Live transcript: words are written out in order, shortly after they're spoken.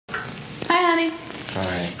honey. All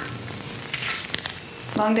right.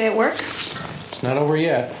 Long day at work? It's not over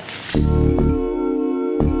yet.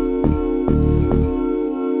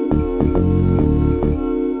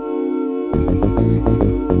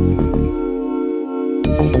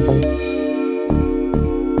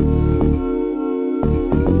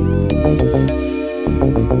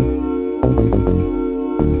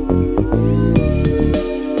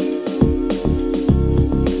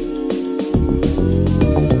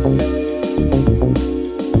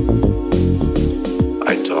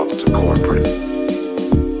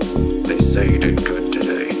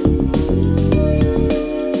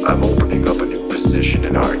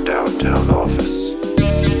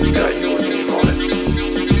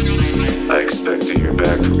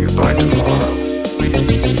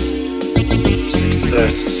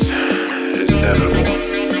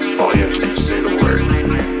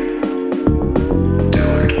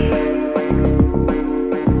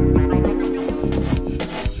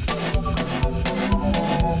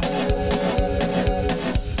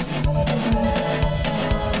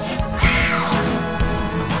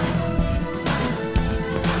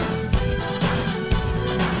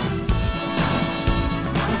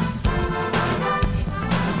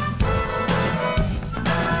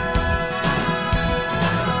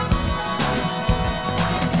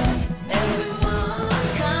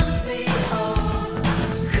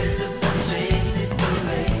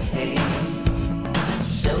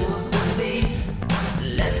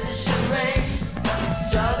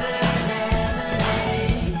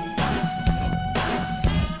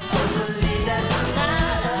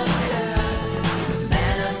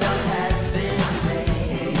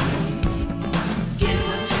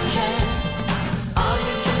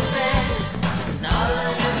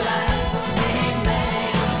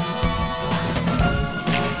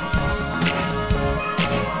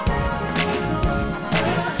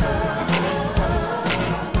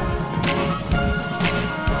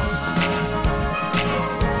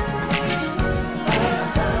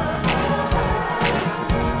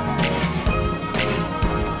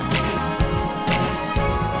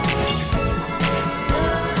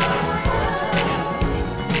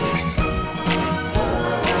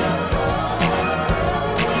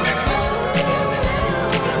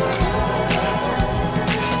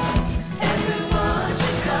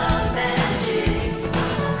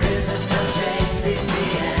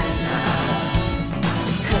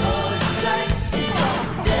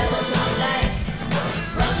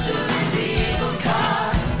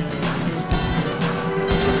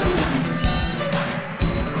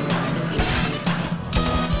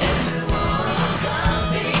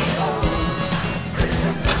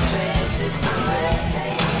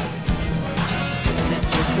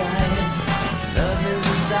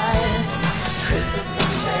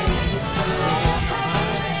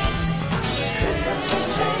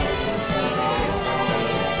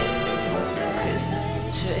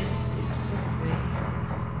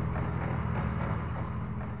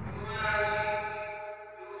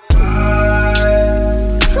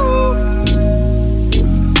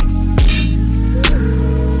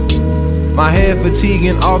 My head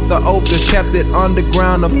fatiguing off the opus, kept it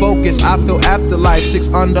underground to focus. I feel afterlife, 6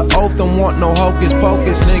 under oath, don't want no hocus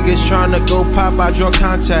pocus. Niggas tryna go pop, I draw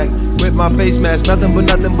contact with my face mask, nothing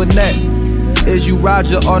but net. Is you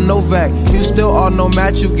Roger or Novak? You still are no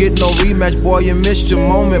match, you get no rematch. Boy, you missed your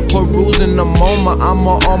moment, perusing the moment. I'm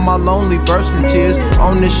all on my lonely, bursting tears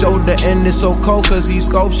on his shoulder, and it's so cold cause he's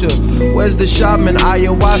sculpture. Where's the shaman?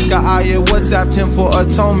 Ayahuasca, WhatsApped him for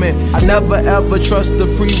atonement. I never ever trust the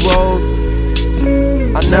pre-roll.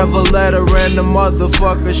 I never let a random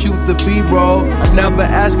motherfucker shoot the B-roll. I never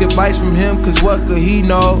ask advice from him, cause what could he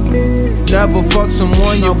know? Never fuck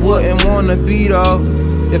someone you wouldn't wanna be though.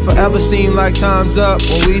 If forever seemed like time's up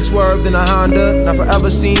when we swerved in a Honda, now forever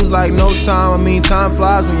seems like no time. I mean, time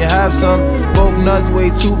flies when you have some. Both nuts weigh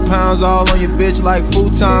 2 pounds, all on your bitch like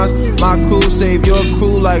futons. My crew save your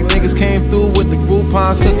crew like niggas came through with the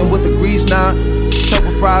Groupons, cooking with the grease now.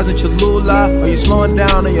 Truffle fries and Cholula. Are you slowing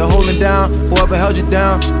down or you holding down? Whoever held you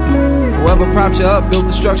down, whoever propped you up, built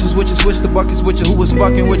the structures with you, switched the buckets with you. Who was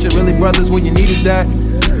fucking with you? Really brothers when you needed that.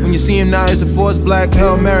 When you see him now, it's a force black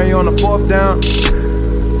Hail Mary on the 4th down.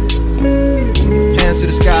 Hands to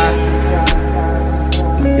the sky.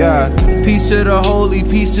 Yeah, peace to the holy,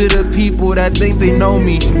 peace to the people that think they know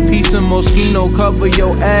me. Peace of Moschino, cover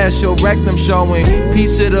your ass, your rectum showing.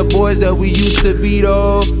 Peace to the boys that we used to be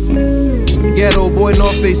though. Ghetto boy,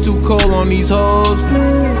 North Face too cold on these hoes.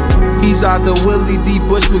 Peace out to Willie D.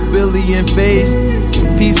 Bush with Billy and Face.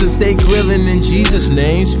 Peace of stay grilling in Jesus'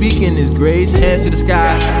 name, speaking his grace. Hands to the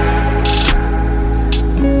sky.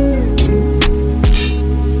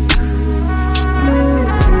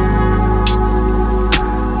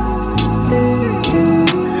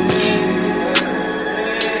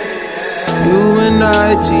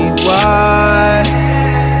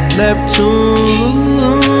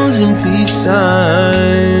 Neptunes and peace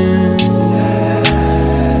signs.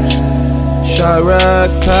 Chirac,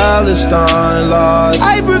 Palestine, Lord.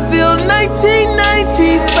 Iberville,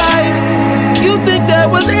 1995. You think that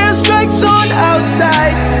was airstrikes on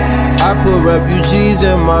outside? I put refugees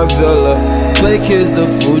in my villa. Play kids the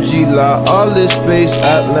Fuji La, all this space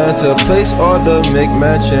Atlanta. Place order,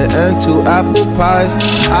 McMansion and 2 apple pies.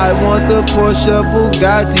 I want the Porsche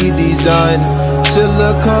Bugatti design.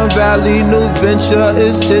 Silicon Valley, new venture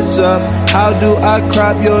is tits up. How do I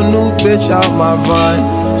crop your new bitch out my vine?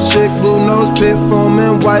 Sick blue nose, pit foam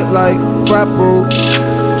and white like Frapple,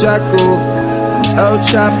 Jackal, El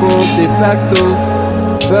Chapo, de facto.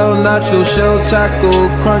 Bell nacho, shell tackle,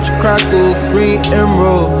 crunch crackle, green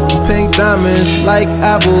emerald, pink diamonds like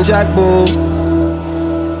apple, jack bull.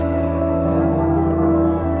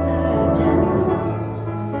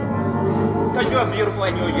 Cause you're beautiful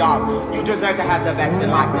and you're young. You deserve to have the best in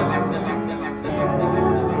life.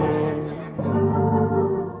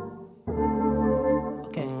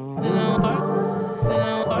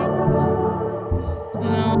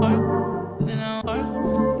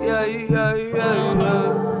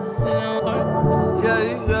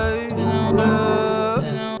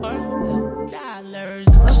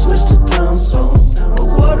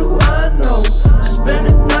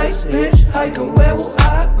 Hiking, where will I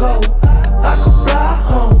go? I could fly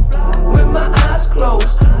home with my eyes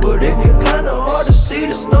closed, but it get kinda hard to see,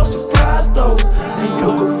 there's no surprise though. And you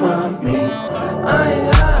can find me, I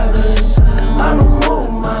ain't hiding. I don't move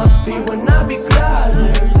my feet when I be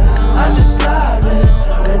gliding. I just slide in,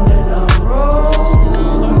 and then I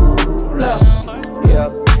roll up. Yeah,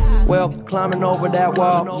 well, climbing over that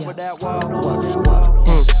wall.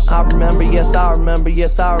 I remember, yes I remember,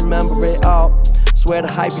 yes I remember it all. Swear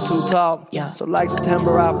the hype be too tall, yeah. So like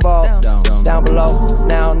September I fall down below.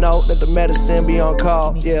 Now I know that the medicine be on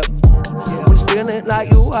call, yeah. When it's feeling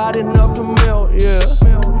like you hot enough to melt, yeah.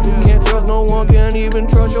 Can't trust no one, can't even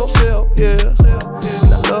trust yourself, yeah.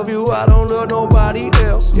 And I love you, I don't love nobody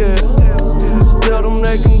else, yeah. Tell them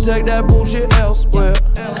they can take that bullshit elsewhere.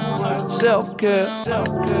 Self-care,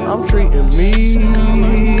 I'm treating me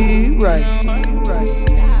right,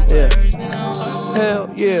 yeah.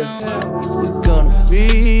 Hell yeah, we gonna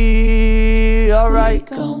be alright.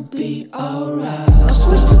 We gon' be alright. I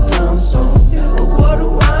switched the time zone, but what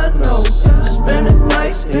do I know? Spending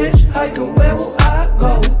nights hitchhiking, where will I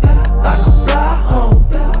go? I could fly home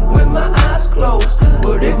with my eyes closed,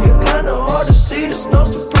 but it get kinda hard to see, there's no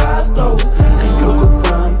surprise though. And you can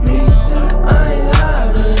find me, I ain't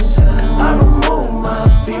hiding. I don't move my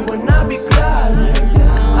feet when I be gliding.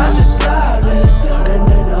 I just slide in, and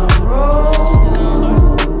then I roll.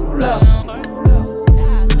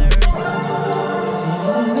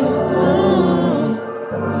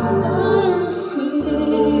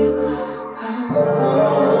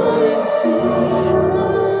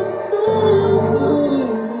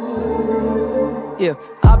 Yeah,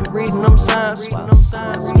 I be reading them signs. I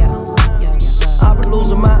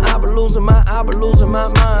be losing my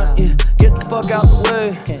mind. Yeah, get the fuck out the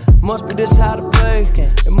way. Must be this how to play.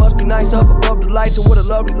 It must be nice up above the lights and what a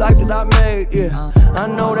lovely life that I made. Yeah, I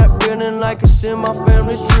know that feeling like it's in my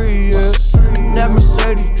family tree. Yeah, that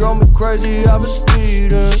Mercedes drove me crazy. I was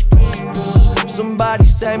speeding. Somebody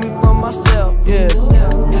save me from myself. Yeah,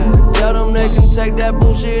 tell them they can take that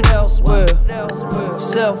bullshit elsewhere.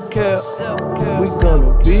 Self-care, we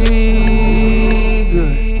gonna be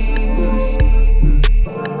good.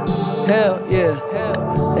 Hell yeah,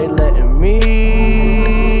 they letting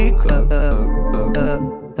me clap. I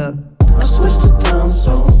switched the time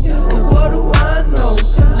zone, but what do I know?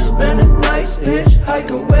 Spending nights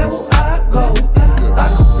hitchhiking, where will I go? I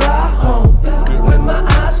could fly home with my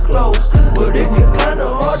eyes closed, but it get kinda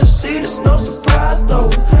hard to see, there's no surprise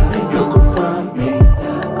though. And you can find me,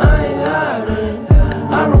 I ain't hiding.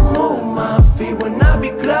 I don't move my feet when I be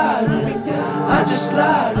gliding. I just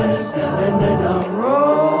slide in, and then I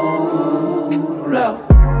roll out.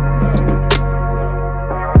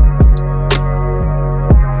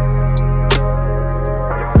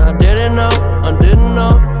 I didn't know, I didn't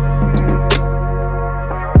know.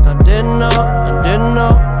 I didn't know, I didn't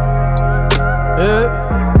know. Yeah.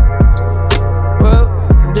 Well,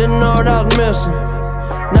 didn't know what I was missing.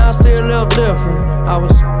 Now I see a little different. I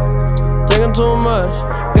was taking too much,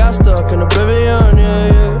 got stuck in oblivion,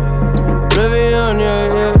 yeah, yeah. Oblivion, yeah,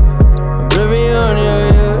 yeah. Oblivion,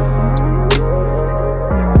 yeah, yeah.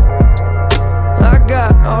 I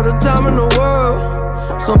got all the time in the world,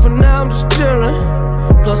 so for now I'm just chilling.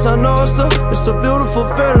 Plus I know it's a beautiful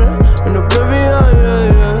feeling. In oblivion,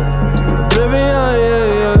 yeah, yeah. Oblivion, yeah,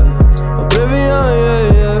 yeah. Oblivion,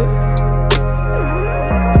 yeah, yeah.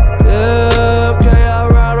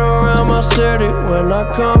 city when I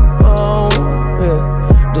come home, yeah.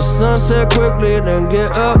 The sunset quickly, then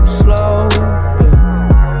get up slow,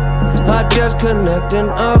 yeah. I just connect and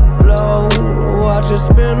upload. Watch it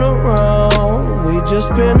spin around, we just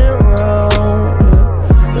spin it round,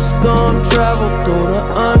 yeah. Let's go and travel through the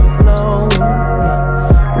unknown,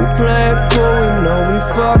 yeah. We play it cool, we know we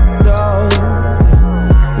fucked up,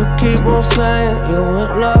 yeah. You keep on saying you in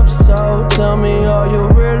love, so tell me, are you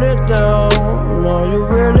really down? Are you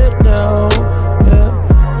really down? Yeah.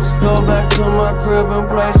 Let's go back to my crib and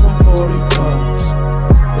play some 45s.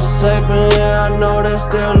 It's safe in here, I know there's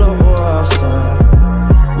still a war outside.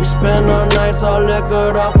 We spend our nights all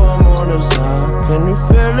liquored up on morning side. Can you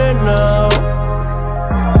feel it now?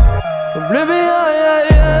 Oblivion, yeah,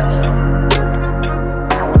 yeah.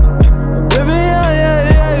 Oblivion, yeah,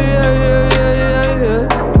 yeah, yeah, yeah, yeah, yeah.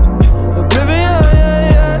 Oblivion,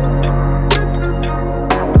 yeah, yeah.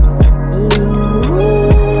 Ooh.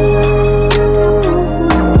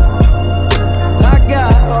 I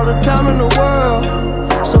got all the time in the world,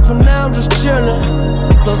 so for now I'm just chillin'.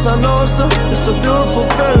 Plus I know it's a beautiful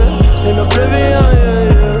feeling. In oblivion, yeah,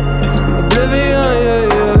 yeah. Oblivion, yeah,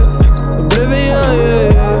 yeah. Oblivion, yeah,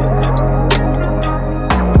 yeah.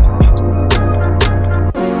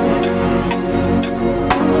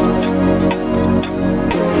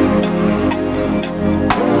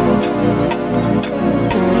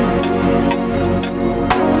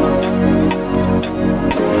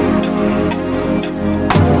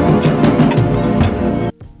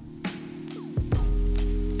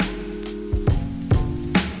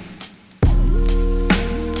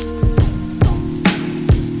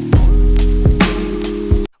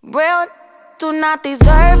 Real do not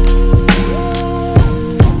deserve,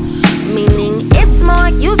 meaning it's more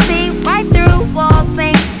you see right through walls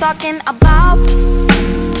ain't talking about,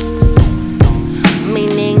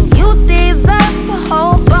 meaning you deserve the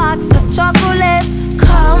whole box of chocolates.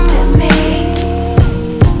 Come with me.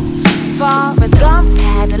 Forrest Gump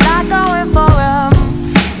had a lot going for him,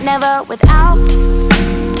 never without.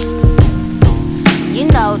 You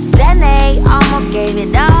know Jenny almost gave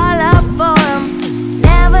it all up for him,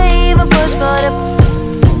 never even push for the.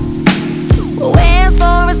 Where's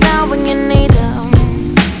Forrest now when you need him?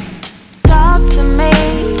 Talk to me,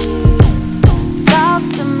 talk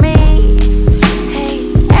to me. Hey,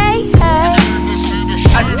 hey, hey.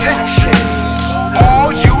 Attention,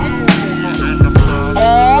 all you.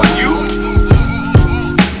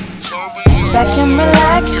 Back and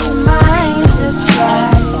relax your mind, just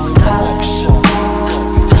right back.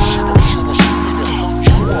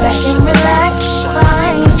 Sit back and relax your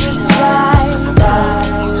mind, just right back.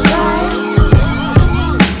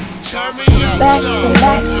 Sit back,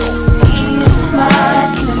 relax, just ease your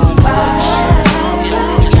mind, just right.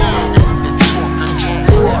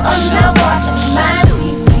 You are now watching my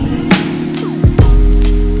TV.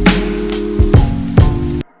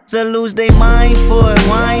 To lose they mind for it,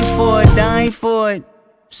 wine for it, dine for it.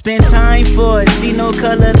 Spend time for it, see no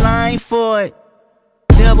color line for it.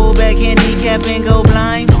 Double back handicap and go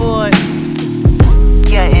blind for it.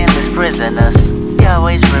 Yeah, endless prisoners, you're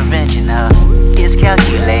always revenging her. It's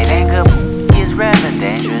calculating, good, it's rather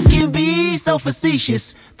dangerous. You be so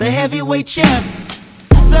facetious, the heavyweight champ.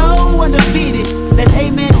 So undefeated, let's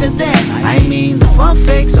amen to that. I mean the pump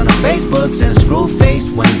fakes on the Facebooks and the screw face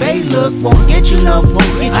when they look won't get you no,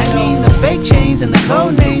 I mean the fake chains and the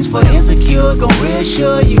code names for the insecure gon'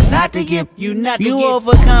 reassure you not to get, you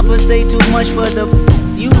overcompensate too much for the.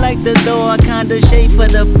 You like to throw a kinda shade for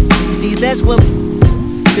the. See that's what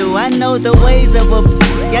do. I know the ways of a.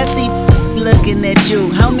 I see looking at you.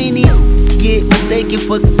 How many get mistaken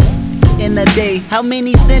for in a day? How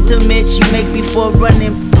many sentiments you make before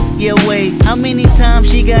running your way? How many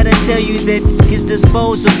times she gotta tell you that it's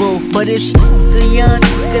disposable? But if she a young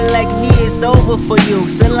nigga like me, it's over for you.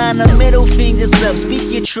 Solana, middle fingers up,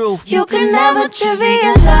 speak your truth. You can never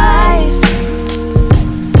trivialize,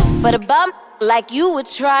 but a bum like you would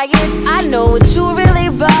try it. I know what you really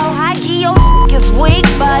about. High key, your is weak,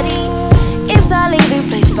 buddy. It's all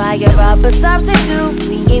replaced by your rubber substitute.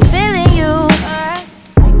 We ain't feeling you.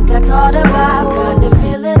 Think I caught a vibe, kinda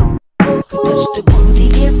feeling. Touch the booty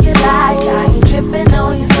if you like. I ain't tripping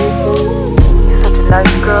on you. You're such a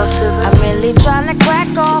nice girl, too. I'm really tryna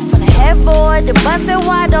crack off on a headboard to bust it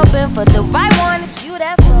wide open for the right one. It's you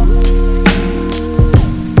that for me.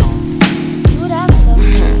 It's you that for me.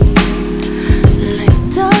 Like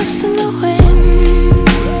doves in the wind.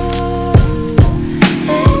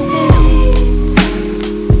 Hey, hey.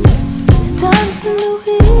 Doves in the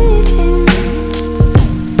wind.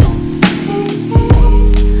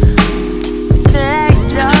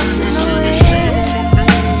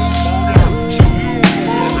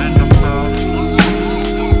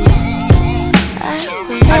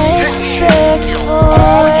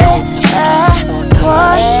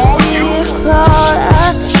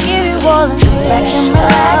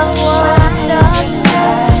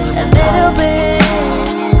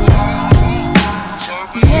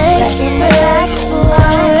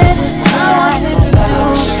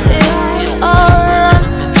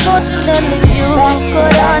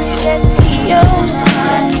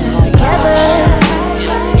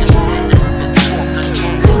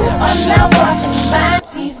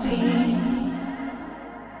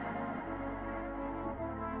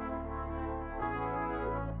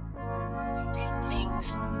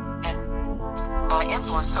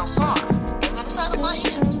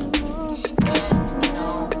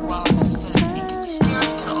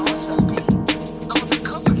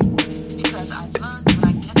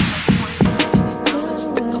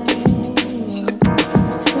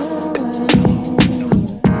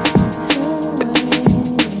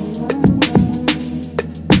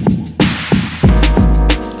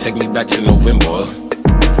 Take me back to November.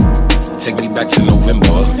 Take me back to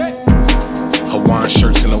November. Hawaiian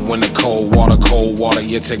shirts in the winter, cold water,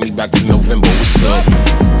 yeah, take me back to November. What's up?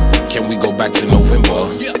 Can we go back to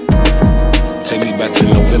November? Take me back to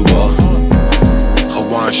November.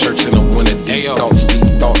 Hawaiian shirts in the winter, deep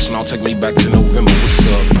thoughts, and I'll take me back to November. What's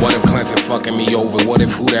up? What if Clanton fucking me over? What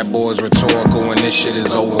if who that boy is rhetorical when this shit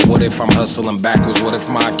is over? What if I'm hustling backwards? What if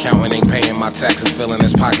my accountant ain't paying my taxes, filling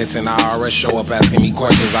his pockets, and IRS show up asking me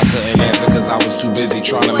questions I couldn't answer cause I was too busy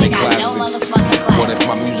trying to make classics? What if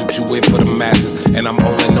my music too weird for the masses, and I'm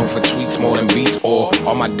only known for tweets more than beats? Or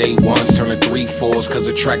all my day ones turning 3/4s cause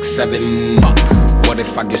of track 7? Fuck. What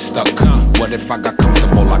if I get stuck? What if I got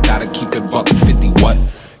comfortable? I gotta keep it buck 50. What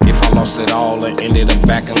if I lost it all and ended up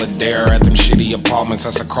back in Ladera at them shitty apartments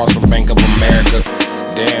that's across from Bank of America?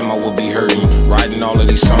 Damn, I would be hurting writing all of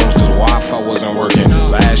these songs cause Wi-Fi wasn't working.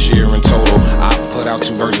 Last year in total, I put out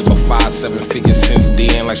 2 verses of 5-7 figures since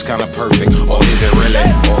then, like's kinda perfect. Or is it really?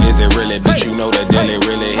 Or is it really? Bitch, you know that dilly,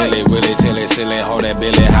 really, hilly, really, till it silly, hold that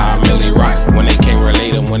Billy, how I really rock. When they can't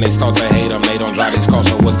relate them, when they start to hate them, they don't drive these cars,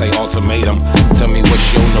 so what's they ultimatum? Tell me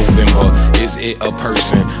what's your November? Is it a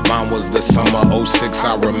person? Mine was the summer 06,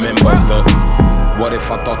 I remember the... What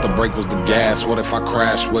if I thought the brake was the gas? What if I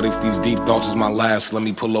crashed? What if these deep thoughts is my last? Let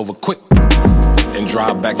me pull over quick and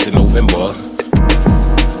drive back to November.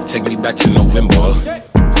 Take me back to November.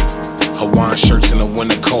 Hawaiian shirts in the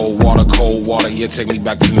winter, cold water, yeah, take me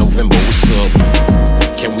back to November. What's up?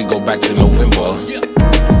 Can we go back to November?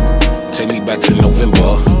 Take me back to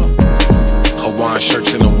November. Hawaiian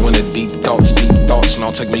shirts in the winter, deep thoughts, and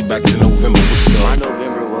I'll take me back to November. What's up? My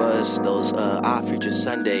November was those odd future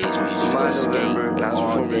Sundays when you just go skate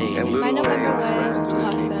all day. My November was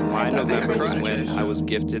awesome. My November was when I was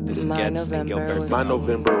gifted the skets and Gilbert. My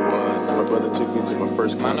November was my brother took me to my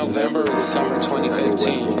first concert. My November was summer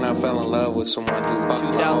 2015 when I fell in love with someone who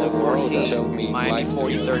 2014, showed me Miami life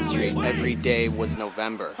 43rd Street. Every day was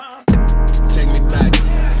November. Take me back,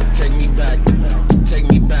 take me back, take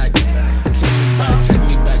me back, take me back, take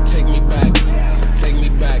me back, take me back, take me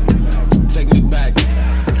back, take me back, take me back,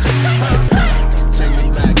 take me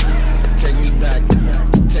back, take me back,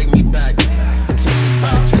 take me back, take me back,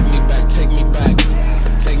 take me back, take me back,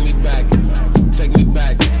 take me back, take me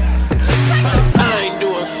back, take me back. I ain't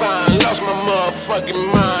doing fine, lost my motherfucking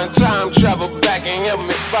mind. Time travel back and help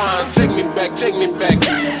me find. Take me back, take me back.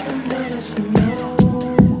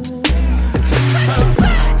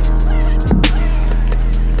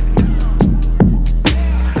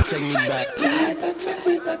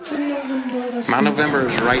 My November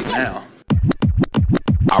is right now.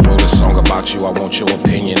 I wrote a song about you, I want your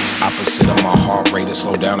opinion. Opposite of my heart rate to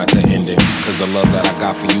slow down at the ending. Cause the love that I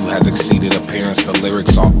got for you has exceeded appearance. The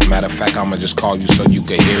lyrics are, matter of fact, I'ma just call you so you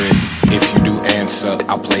can hear it. If you do answer,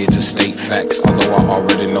 I'll play it to state facts. Although I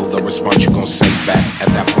already know the response you gon' say back. At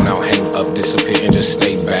that point I'll hang up, disappear and just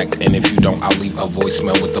stay back. And if you don't, I'll leave a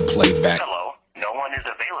voicemail with the playback. Hello, no one is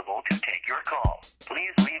available to take your call.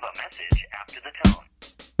 Please leave a message after the tone.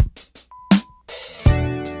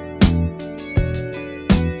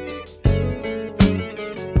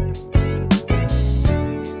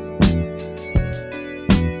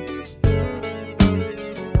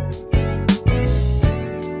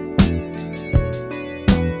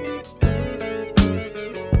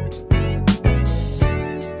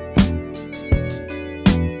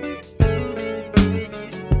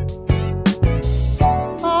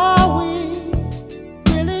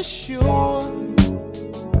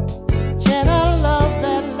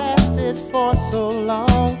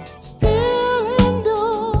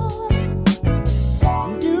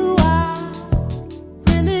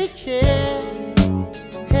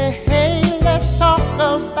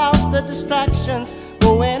 Distractions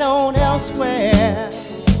going on elsewhere.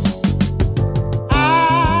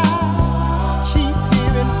 I keep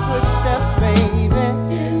hearing footsteps, baby,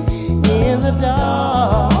 in the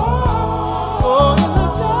dark. Oh, in the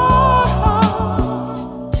dark.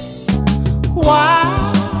 Why?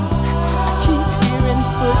 I keep hearing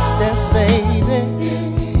footsteps, baby,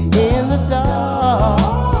 in the dark.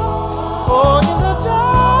 Oh, in the dark.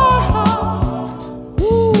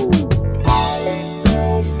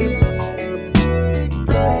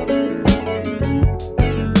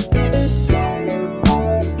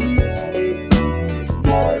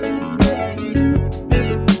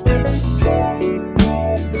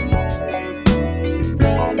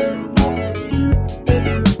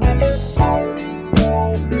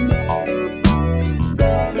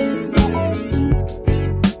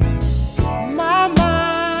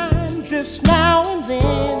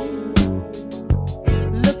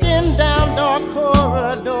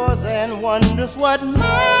 Wonders what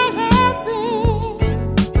might have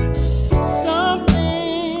been.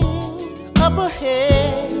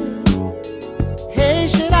 okay. Hey,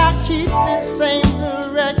 should I keep this same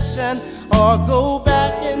direction or go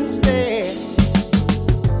back instead?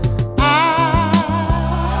 I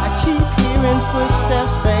keep hearing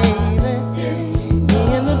footsteps, baby,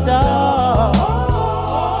 in the dark.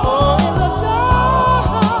 Oh, in the dark.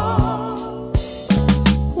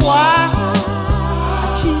 Why? I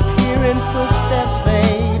keep hearing footsteps,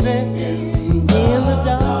 baby, in the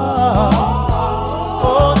dark.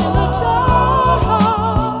 Oh, in the dark.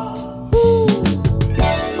 Ooh.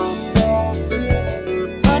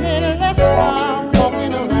 Honey, let's start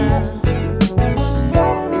walking around.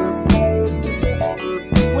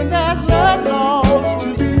 When there's love lost to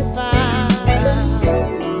be found.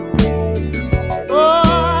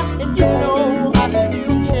 Oh, and you know I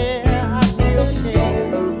still care, I still care.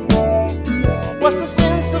 What's the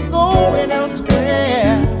sense of going elsewhere?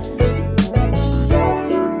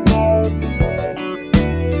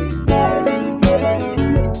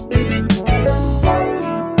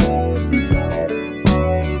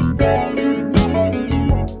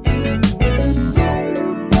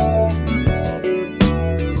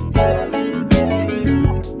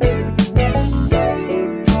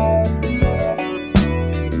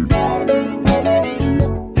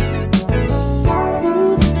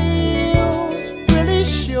 Who feels really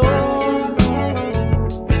sure?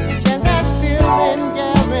 Can that feeling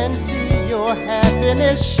guarantee your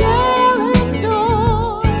happiness shall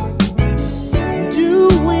endure? Do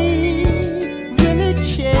we really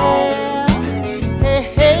care? Hey,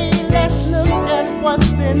 hey, let's look at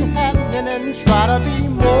what's been happening and try to be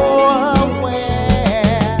more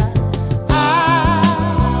aware. I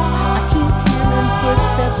keep hearing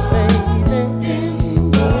footsteps, baby, in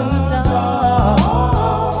the dark.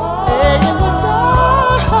 Hey, in the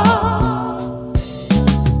dark.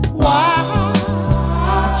 Why?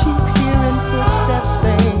 I keep hearing footsteps,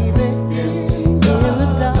 baby, in the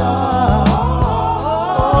dark.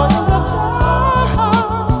 Oh, in the dark.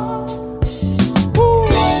 Ooh.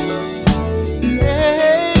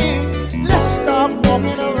 Hey, let's stop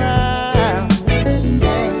walking around.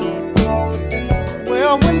 Yeah.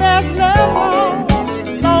 Well, when there's love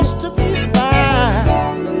lost to be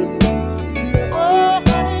found. Oh,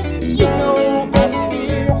 honey, you know I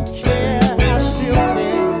still care, I still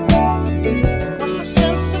care. What's the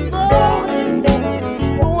sense of going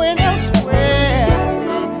elsewhere?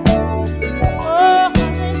 Oh,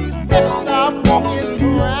 honey, let's stop walking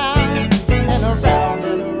around and around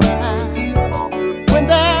and around. When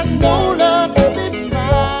there's no love to be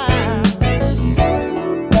found.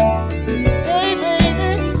 Hey, baby,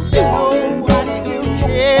 you know I still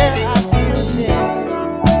care, I still care.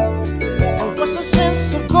 And what's the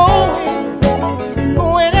sense of going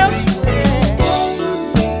elsewhere?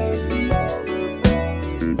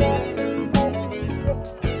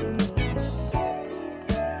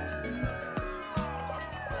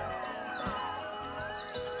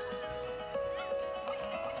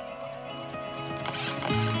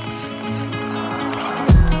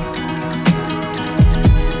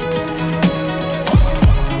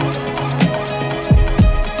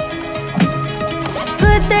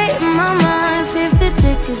 Good day in my mind, safe to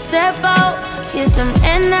take a step out. Get some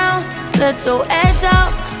air now, let your edge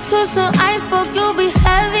out. To some iceberg, you'll be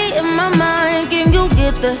heavy in my mind. Can you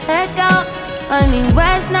get the heck out? I need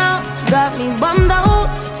rest now, got me bummed out.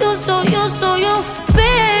 You so you,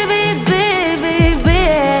 baby, baby,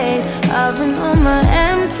 baby. I've been on my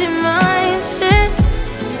empty mind, shit.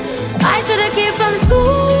 I should've kept from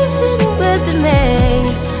losing the best of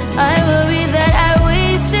me. I worry that I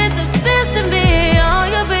wasted the best of me. Oh,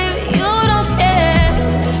 yeah, baby, you don't care.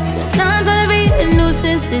 So now I'm trying to be a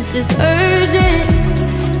nuisance, it's just urgent.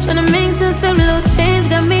 Trying to make sense of little change,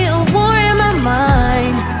 got me a war in my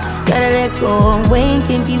mind. Gotta let go and wait,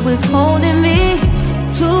 can't keep what's holding me.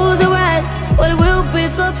 Choose the right, or it will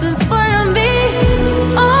break up in front of me.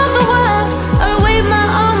 All the while, I wave my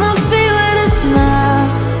arm and feel with a smile.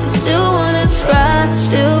 Still wanna try,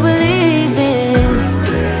 still believe in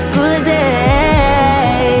good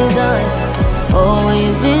days.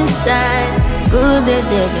 Always inside, good that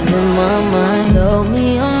living in my mind. Help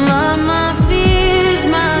me on my fears,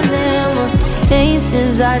 my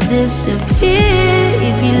limitations. I disappear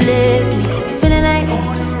if you let me.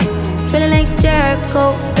 Feeling like Jericho,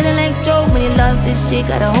 feeling like Joe when he lost his shit.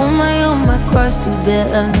 Gotta hold my own, my cross to bear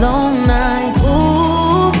a long night.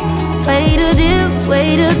 Ooh, way to dip,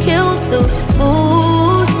 way to kill the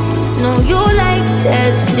mood. No, you like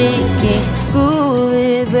that shit, can't groove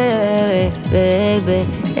it, baby, baby.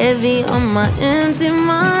 Heavy on my empty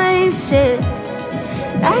mind, shit.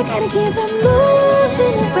 I gotta keep from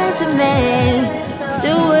losing the rest of me.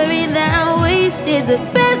 Still worried that I wasted the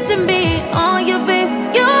best of me. on you, babe,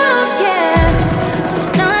 you don't care.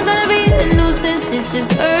 Sometimes trying to be a nuisance, it's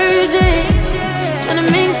just urgent. Trying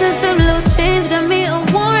to make sense of little change, got me a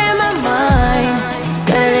war in my mind.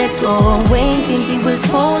 Gotta let go of Wayne, think he was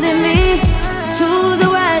holding me. Choose a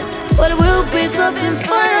right, but it will break up in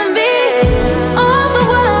front of me.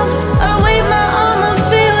 Overwhelmed, I wave my arm and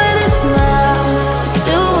feel it is now.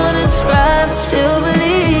 Still wanna try, but still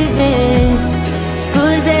believe in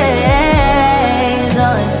good days.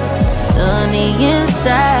 Always sunny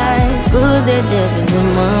inside, good that living in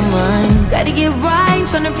my mind. Gotta get right,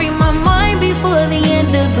 tryna free my mind before the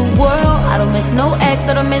end of the world. I don't miss no ex,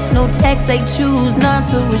 I don't miss no text. I choose not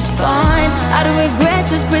to respond. I don't regret,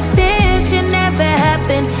 just pretend shit never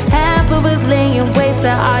happened. Half of us laying waste to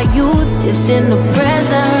our youth is in the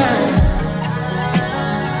present.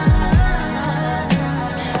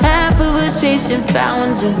 Half of us chasing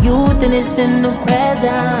fountains of youth and it's in the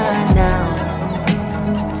present now.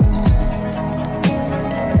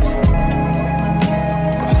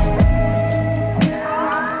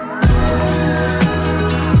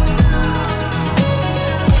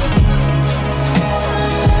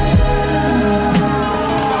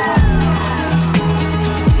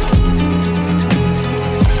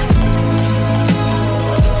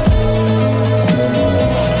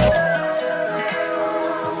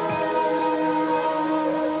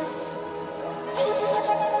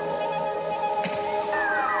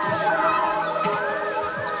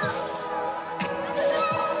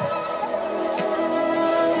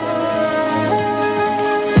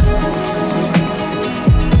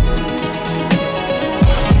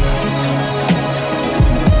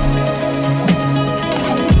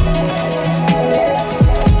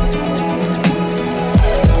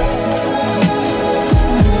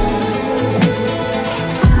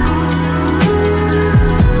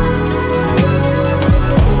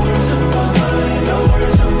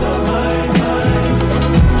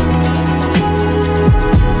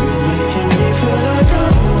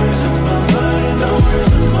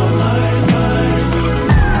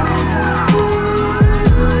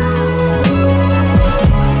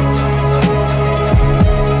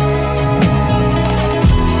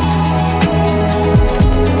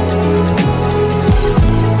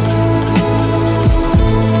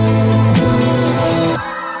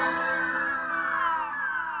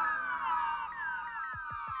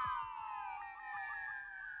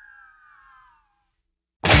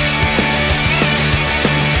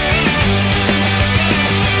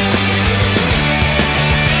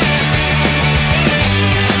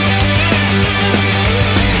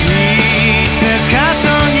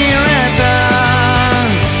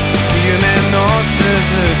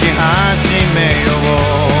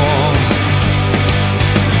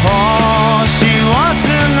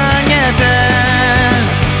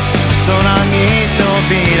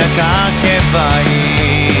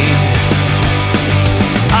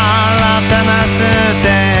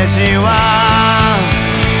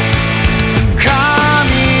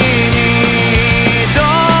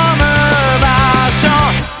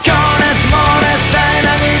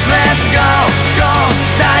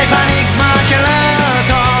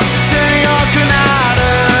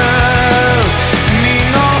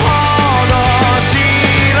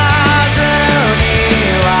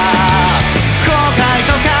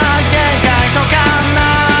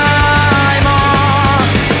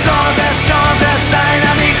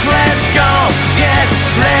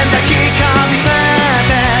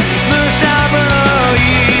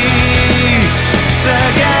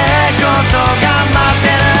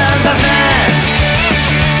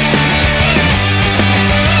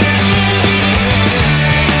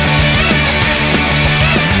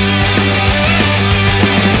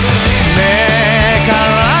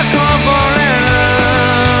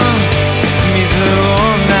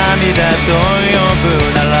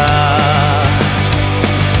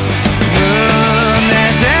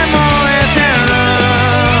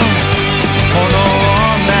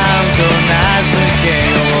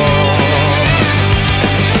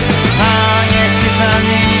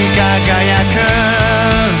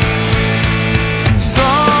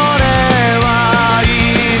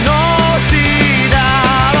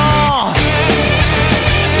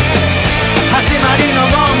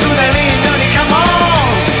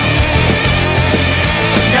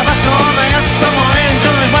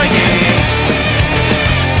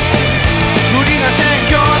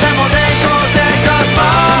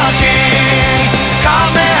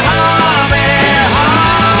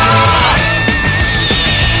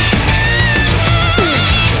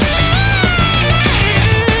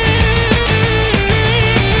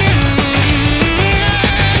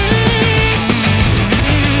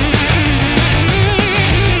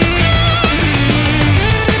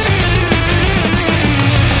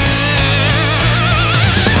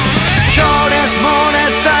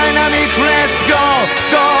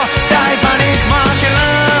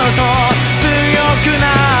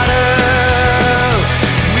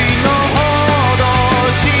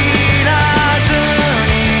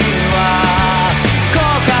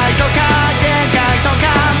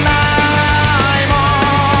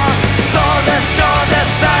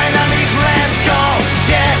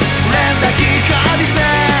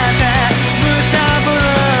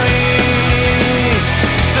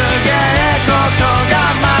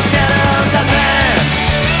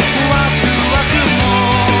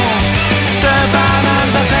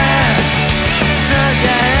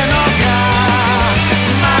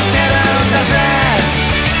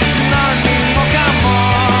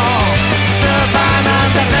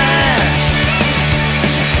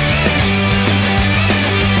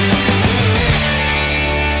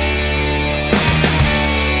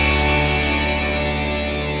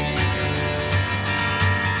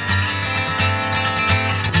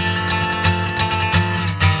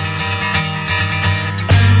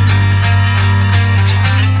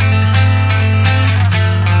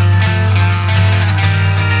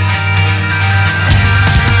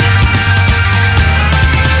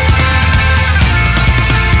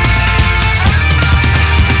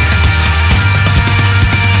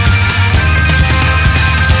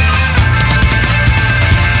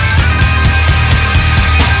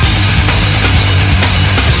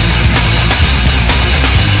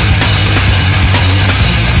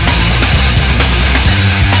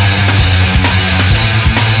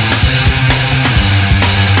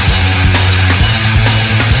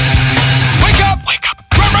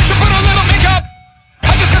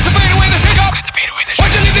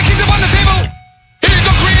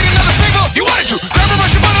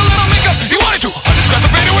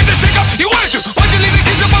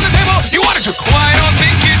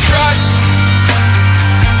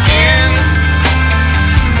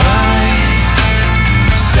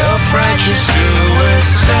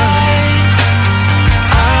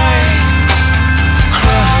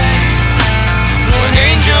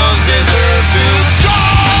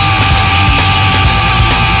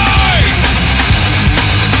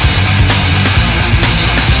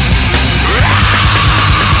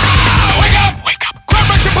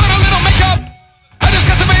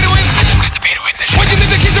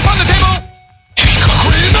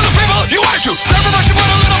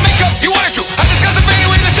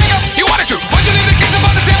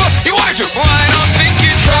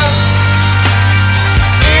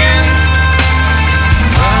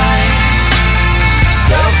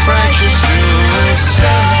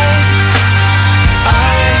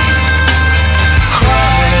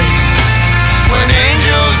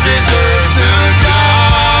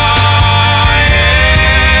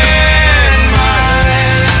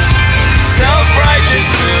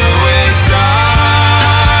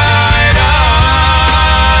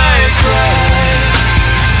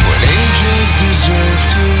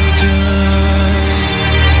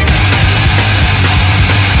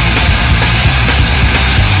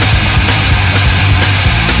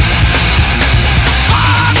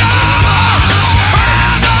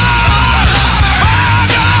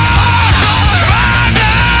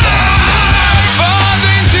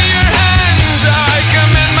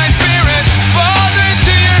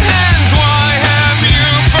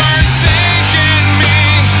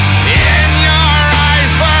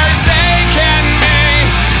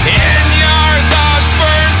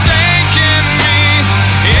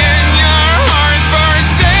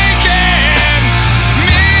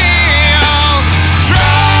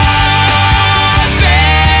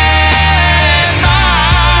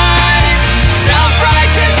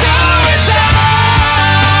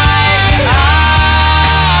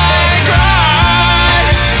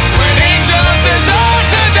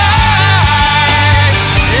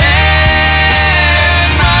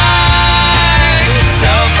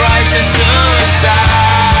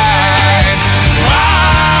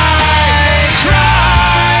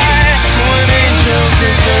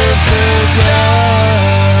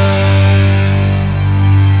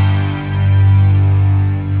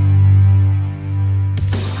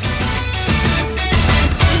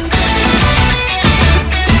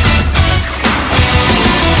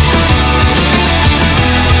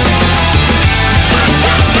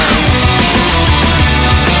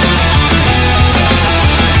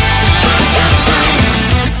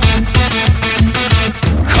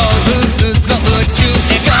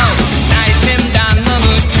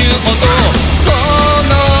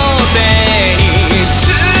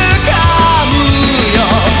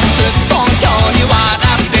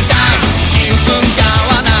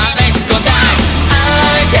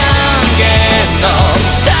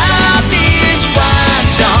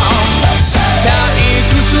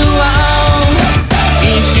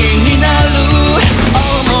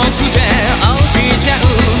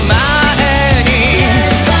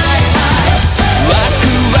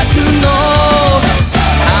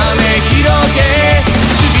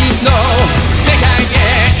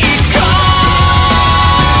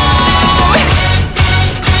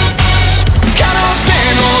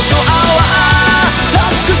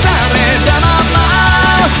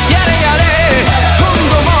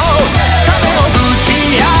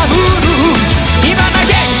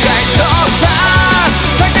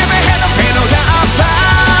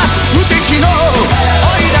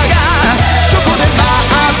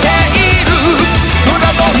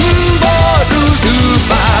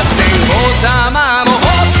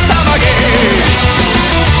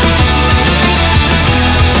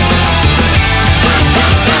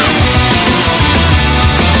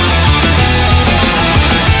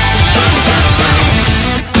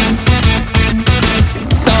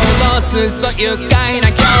 愉快な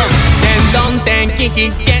今日天丼天気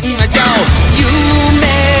危険な情夢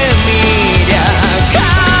見りゃ叶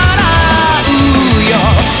うよ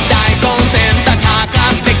大根線高か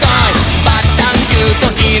ってこいバッタンキュー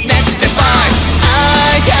とひねってぽい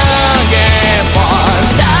I can get more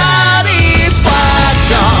satisfaction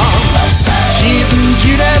信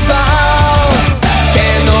じれば手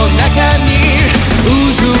の中に渦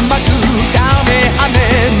巻くカメハメ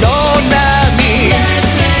の波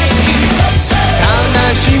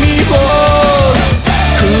悲しみを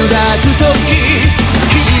砕くとき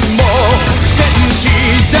君も戦士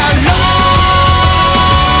だろ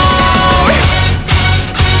う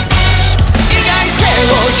意外性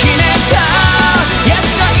をひねったやつ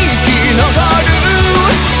が生き残る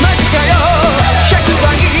マジかよ100倍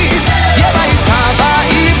やばいサバイ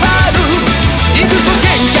バル行くぞ限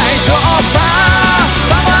界突破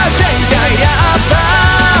パワー全開やった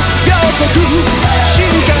秒速進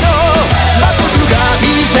化のバトルが見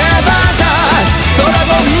せ場さドラ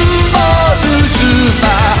ゴンボールスーパー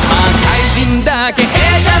破壊人だけへ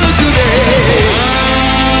しゃぶくれ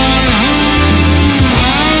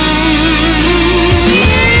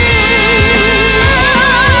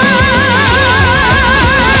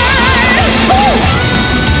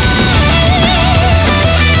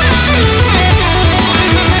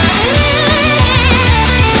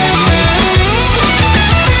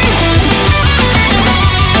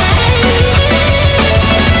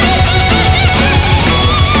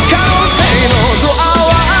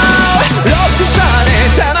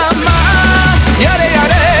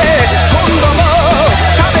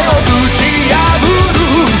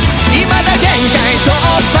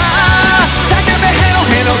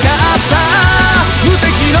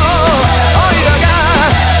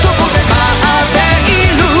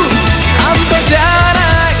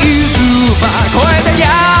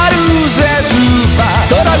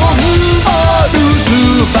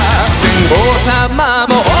王様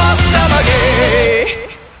もおったまげ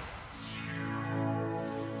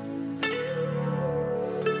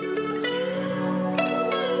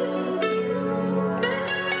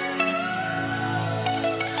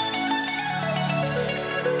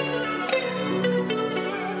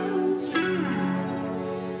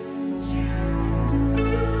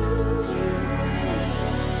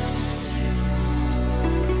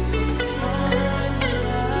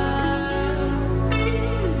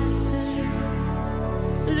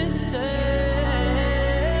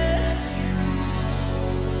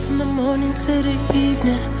to the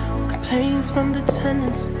evening, complaints from the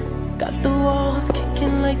tenants. Got the walls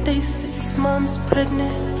kicking like they 6 months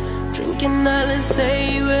pregnant. Drinking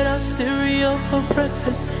Alizé without cereal for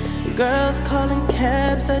breakfast. Girls calling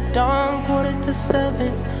cabs at dawn,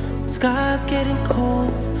 6:45. Sky's getting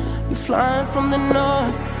cold, we flying from the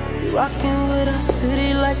north. We rocking with our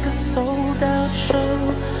city like a sold out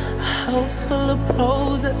show. A house full of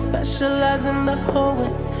pros that specialize in the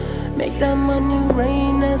hoeing. Make that money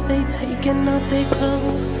rain as they taking off their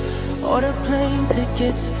clothes. Order plane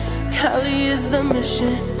tickets, Cali is the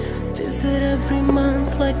mission. Visit every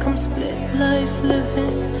month like I'm split life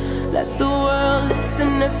living. Let the world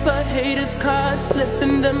listen if a hater's caught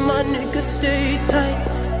slipping, then my niggas stay tight.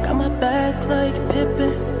 Got my back like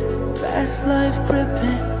Pippin, fast life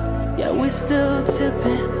gripping. Yeah, we still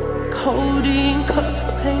tipping. Codeine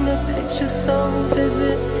cups paint a picture so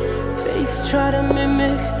vivid. Fakes try to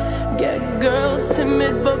mimic. Get girls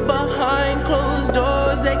timid, but behind closed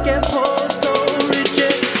doors they get pulled so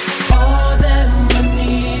rigid. All that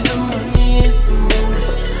money, the money is the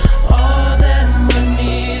motive. All that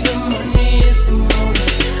money, the money is the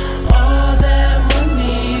motive. All that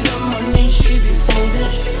money, the money she be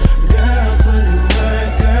folded. Girl, put in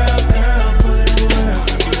work, girl, put in work.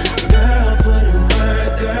 Girl, put in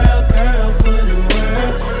work, girl, put in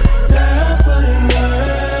work. Girl, put in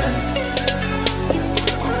work.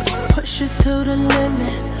 Push it to the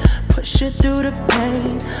limit, push it through the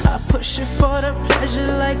pain. I push it for the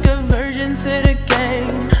pleasure like a virgin to the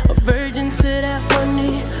game. A virgin to that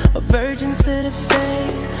money, a virgin to the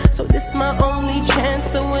fame. So this my only chance,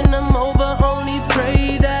 so when I'm over, only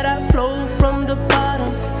pray that I flow from the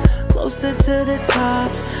bottom closer to the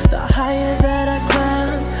top. The higher that I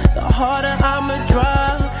climb, the harder I'ma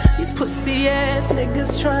drop. These pussy ass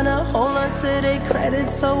niggas tryna hold on to their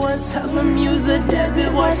credit, so I tell them use a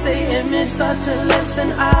debit. Watch they image start to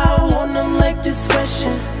lessen. I want them like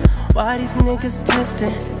discretion. Why these niggas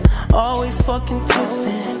testing? Always fucking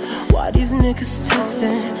twisting. Why these niggas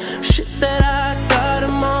testing? Shit that I got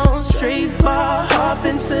them on. Straight bar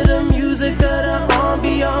hopping to the music of the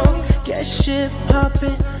ambiance. Get shit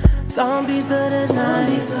poppin'. Zombies of the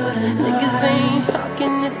night. Niggas ain't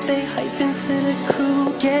talking if they hyping to the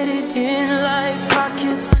crew. Get it in line.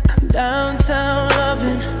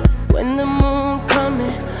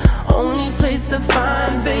 to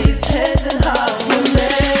find base heads and hot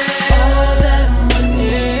women. All that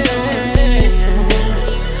money, is the one.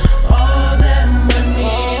 All that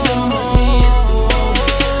money, the money is the one.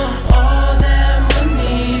 All that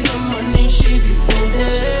money, the money she be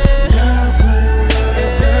folded. Girl, put in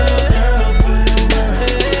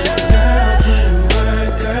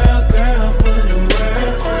work, girl, put in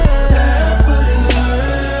work, girl, put in work,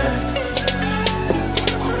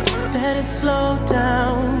 better slow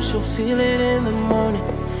down, she'll feel it in the morning.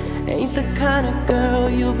 Ain't the kind of girl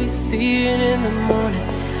you'll be seeing in the morning.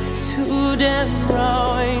 Too damn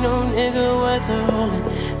raw, ain't no nigga worth her holding.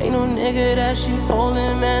 Ain't no nigga that she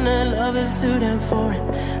holding, man, her love is too damn foreign.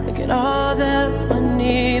 Look at all that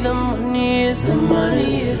money, the money is the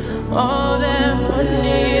money. All that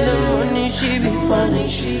money, the money she be falling,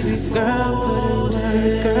 she be. Girl, put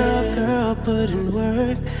in work, girl, put in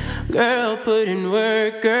work. Girl, put in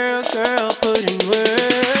work, girl, put in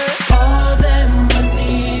work. All that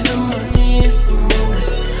money, the money is the money.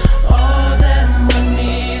 All that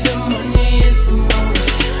money, the money is the money.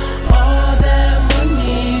 All that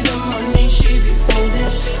money, the money she be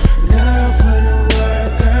folding. Girl, put in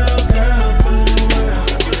work, girl, put in work.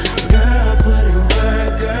 Girl, put in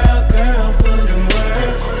work, girl, put in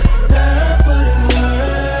work. Girl, put in work.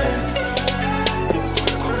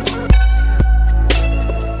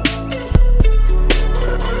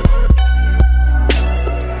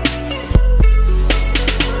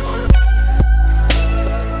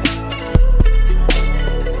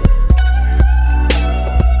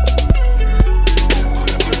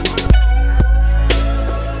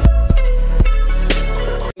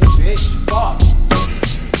 Bitch, fuck.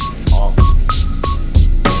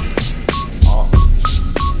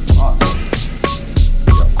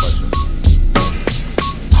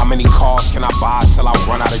 How many cars can I buy till I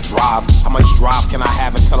run out of drive? How much drive can I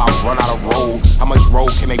have until I run out of road? How much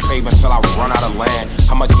road can they pave until I run out of land?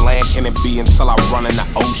 How much land can it be until I run in the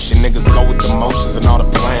ocean? Niggas go with the motions and all the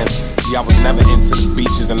plans. See, I was never into the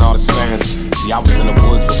beaches and all the sands. See, I was in the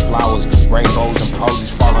woods with flowers, rainbows and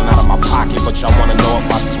posies falling out of my pocket. But y'all wanna know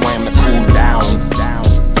if I swam to cool down.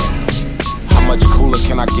 How much cooler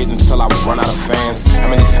can I get until I run out of fans? How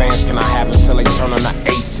many fans can I have until they turn on the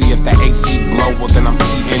AC? If the AC blow, well then I'm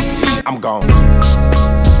TNT, I'm gone.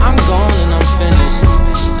 I'm gone and I'm finished, and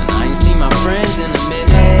I ain't seen my friends in a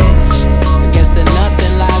minute. I guess that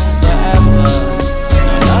nothing lasts forever.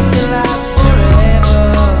 No, nothing lasts forever.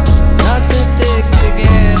 Nothing sticks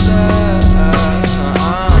together.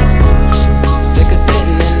 Sick of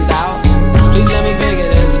sitting in doubt. Please let me figure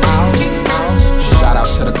this out. Shout out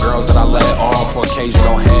to the girls that I lay on for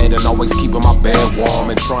occasional head and always keeping my bed warm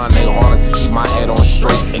and trying their hardest to keep my head on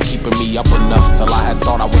straight and keeping me up enough till I had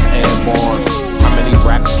thought I was airborne. How many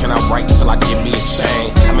raps can I write till I get me a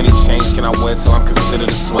chain? How many chains can I wear till I'm considered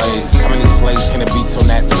a slave? How many slaves can it be till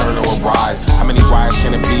Nat Turner arrives? How many riots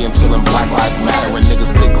can it be until them Black Lives Matter and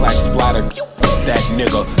niggas click clack splatter? That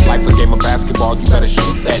nigga, life a game of basketball, you better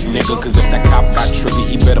shoot that nigga. Cause if that cop got triggered,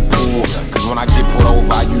 he better pull. Cause when I get pulled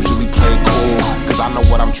over, I usually play it cool. Cause I know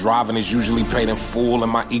what I'm driving is usually paid in full.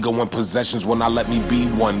 And my ego and possessions will not let me be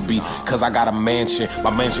one B. Cause I got a mansion, my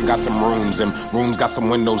mansion got some rooms, and rooms got some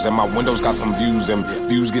windows, and my windows got some views, and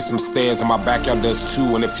views get some stairs, and my backyard does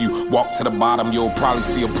too. And if you walk to the bottom, you'll probably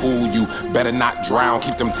see a pool. You better not drown,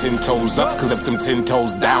 keep them 10 toes up. Cause if them 10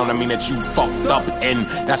 toes down, I mean that you fucked up, and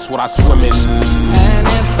that's what I swim in. And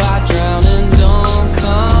if I drown and don't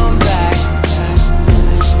come back,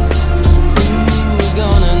 who's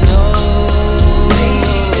gonna know?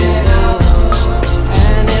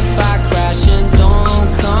 And if I crash and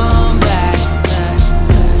don't come back,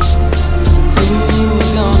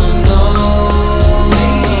 who's gonna know?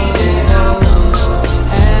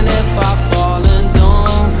 And if I fall and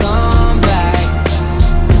don't come back,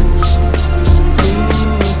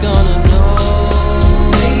 who's gonna know?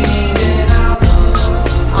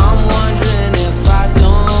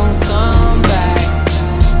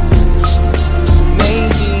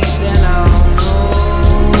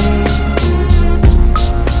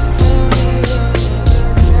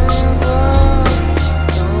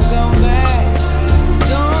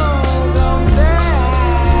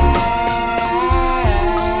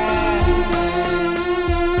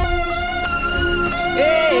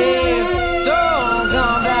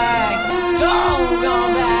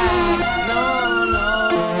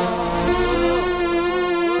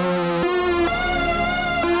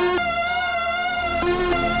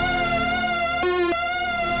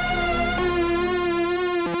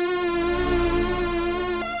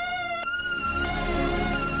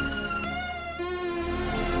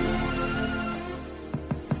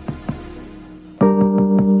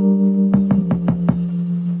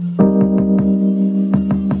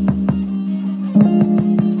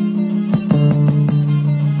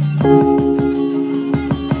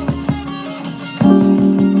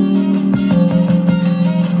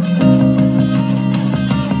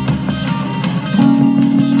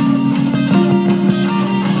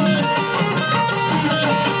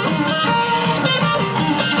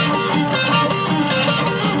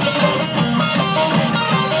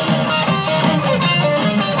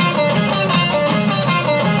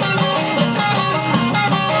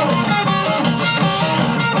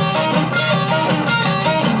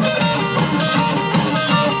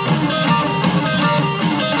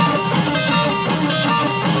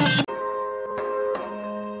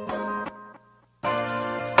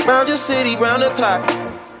 the city round the clock.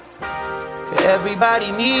 Everybody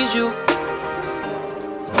needs you.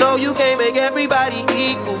 No, you can't make everybody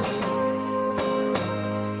equal.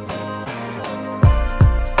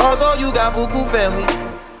 Although you got buku family,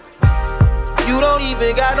 you don't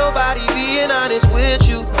even got nobody being honest with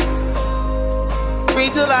you.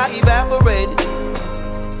 Breathe till I evaporated.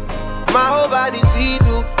 My whole body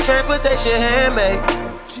see-through, transportation handmade.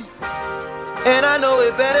 And I know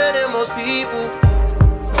it better than most people.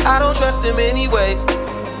 I don't trust them anyways.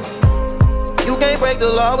 You can't break the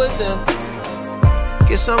law with them.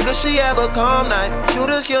 Get some good shit, have a calm night.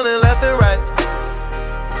 Shooters killing left and right.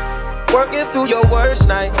 Working through your worst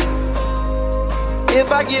night.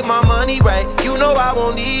 If I get my money right, you know I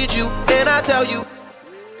won't need you. And I tell you,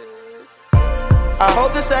 I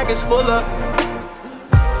hope the sack is full up.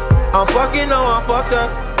 I'm fucking, no, I'm fucked up.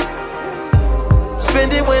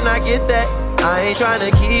 Spend it when I get that. I ain't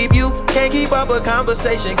tryna keep you. Can't keep up a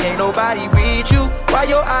conversation. Can't nobody read you. Why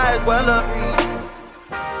your eyes well up?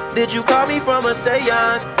 Did you call me from a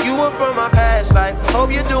seance? You were from my past life.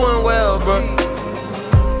 Hope you're doing well, bro.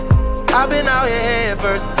 I've been out here head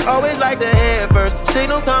first. Always like the head first.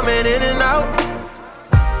 Signal coming in and out.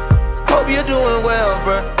 Hope you're doing well,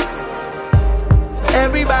 bro.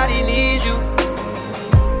 Everybody needs you.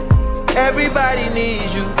 Everybody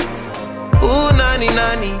needs you. Ooh, nani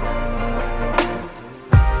nani.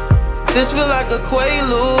 This feel like a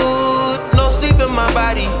quaalude. No sleep in my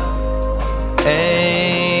body.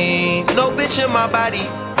 Ain't no bitch in my body.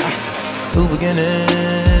 New beginnings.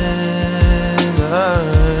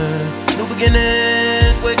 New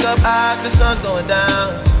beginnings. Wake up high, the sun's going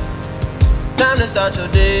down. Time to start your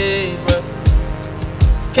day, bro.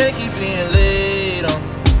 Can't keep being late on.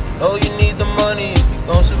 Oh, you need the money if you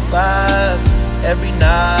gon' survive. Every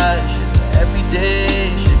night, shit, every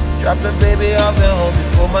day, shit. Dropping baby off at home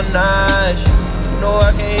before my night, shit. You know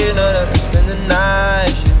I can't hear none of that, spend the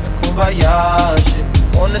night, shit. Kumbaya, shit.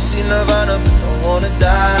 Wanna see Nirvana, but don't wanna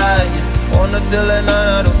die, yeah. Wanna feel it,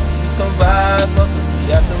 nah, I don't think you come by. Fuck with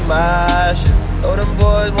me after my shit. Oh, them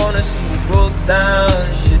boys wanna see me broke down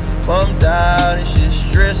and shit. Bummed out and shit,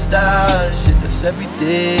 stressed out and shit. That's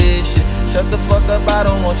everyday shit. Shut the fuck up, I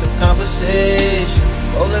don't want your conversation.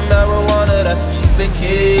 Rolling marijuana, that's some cheap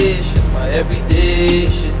vacation. My everyday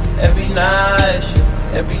shit, every night shit,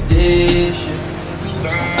 everyday shit.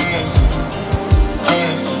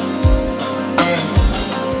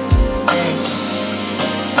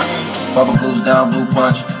 Bubble goose down, blue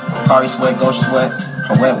punch. Kari sweat, ghost sweat.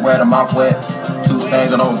 Her wet, her mouth wet. Two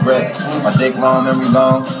things I don't regret. My dick long, memory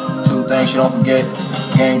long. Two things you don't forget.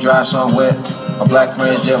 Game dry, sun wet. My black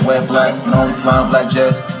friends jet wet black. You only flying black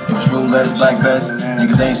jets. If it's roulette, it's black best.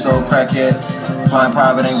 Niggas ain't sold crack yet. Flying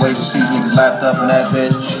private ain't wasting seats. Niggas lapped up in that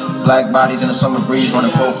bitch. Black bodies in the summer breeze,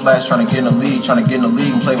 running full flash, trying to get in the league,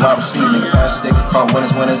 and play wide receiver. Nigga pass stick, call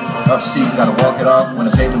winners, up seat, gotta walk it off. When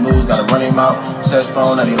it's hate to lose, gotta run him out. Set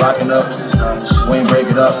stone that he locking up. We ain't break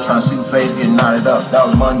it up, trying to see who face getting knotted up. That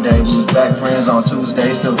was Monday, we was back friends on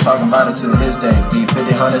Tuesday, still talking about it till this day. Be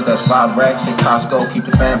 50 hundreds, that's 5 racks. Hit Costco, keep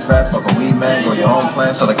the fan fat, fuck a weed man, grow your own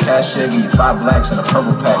plants. Sell the cash shit, give you 5 blacks and a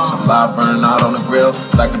purple pack. Some live burning out on the grill,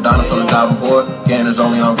 like Adonis on the diving board. Ganners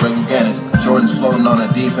only on Greg Ganners. Jordan's floating on the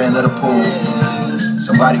deep end of the pool.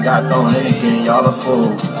 Somebody got thrown in again, y'all a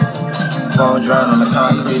fool. Phone drowned on the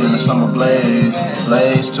concrete in the summer blaze.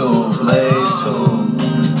 Blaze too.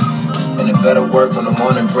 And it better work when the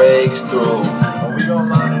morning breaks through. Oh, we gon'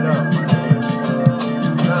 line it up.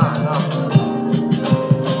 Nah.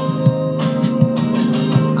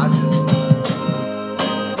 I just...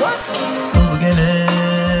 What?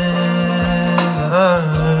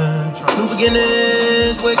 New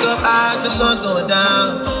beginnings. Wake up high, the sun's going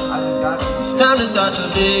down. Time to start your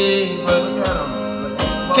day, bro.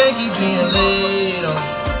 Can't keep being late on.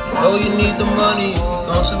 Oh, you need the money if you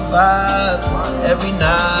gon' survive. Every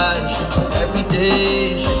night, shit, every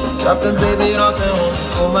day, shit. Dropping baby off at home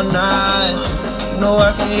before my night, shit. You know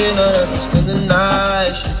I can hear none of it, spend the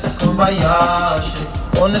night, shit. Kumbaya, shit.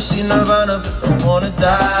 Wanna see Nirvana, but don't wanna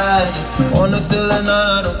die, yeah. Wanna feel it,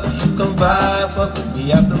 nah, I don't think you come by. Fuck with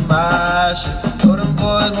me after my shit. Oh, them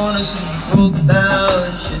boys wanna see me broke down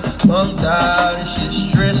and shit. Bummed out and shit,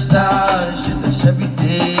 stressed out and shit. That's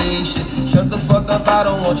everyday shit. Shut the fuck up, I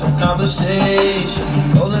don't want your conversation.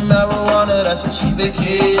 Rolling marijuana, that's a cheap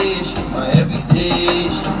vacation. My everyday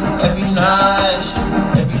shit, every night shit,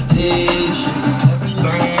 everyday shit, every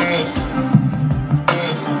night.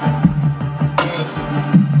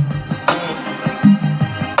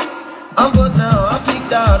 I'm good now, I'm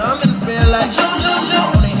peaked out, I'm in the red like zoom.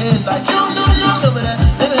 On their heads like zoom. Remember that,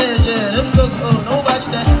 them heads, yeah, them folks, oh, don't watch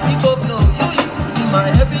that. We both know you be my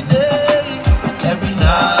everyday, every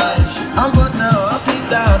night.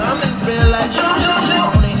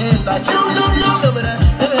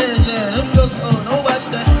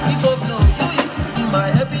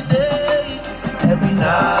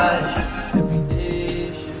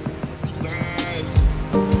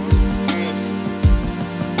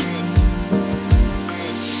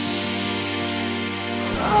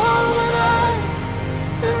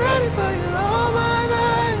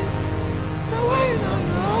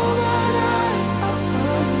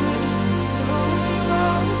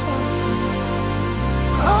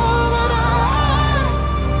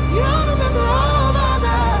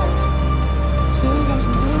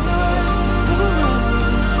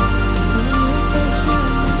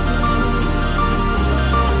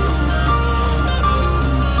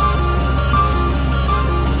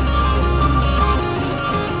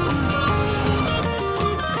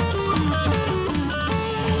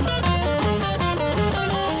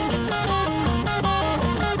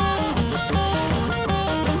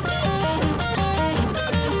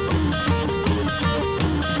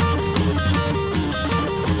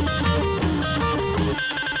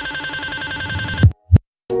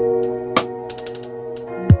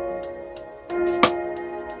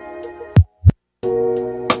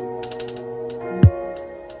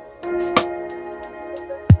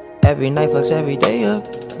 Every night fucks every day up.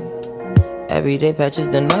 Every day patches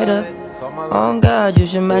the night up. On God, you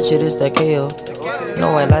should match it, it's that KO.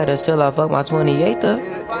 No white lighters till I fuck my 28th up.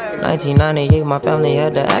 1998, my family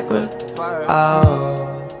had the Acura.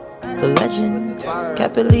 Oh, the legend.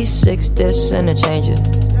 Kept at least 6 discs and a changer.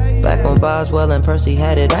 Back when Boswell and Percy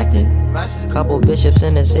had it active. Couple bishops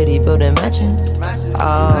in the city building mansions.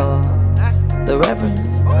 Oh, the Reverend.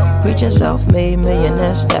 Preaching self-made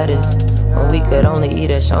millionaire status. When we could only eat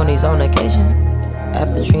at Shoney's on occasion.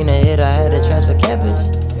 After Trina hit, I had to transfer campus.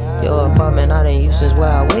 Your apartment I didn't use since where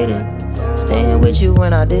I waited. Staying with you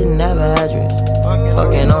when I didn't have an address.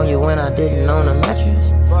 Fucking on you when I didn't own a mattress.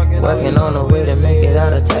 Working on a way to make it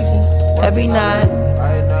out of Texas. Every night.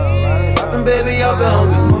 And baby, I've been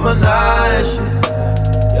hungry for my night shit.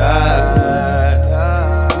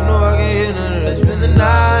 Yeah. You know I can hear none of that. Spend the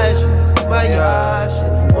night shit. My gosh shit.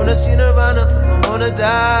 Wanna see Nirvana, I wanna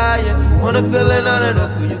die, yeah. Wanna feel it on it,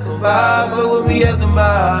 could you come by? Fuck with me at the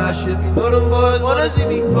mosh. If you know them boys wanna see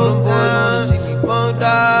me bunk down, see me bunk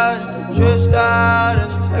down. Stressed out,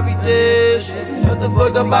 it's every day shit. Shut the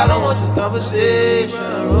fuck up, I don't want your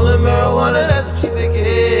conversation. Rolling marijuana, that's a cheap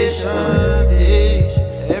vacation.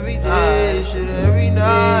 Every day shit, every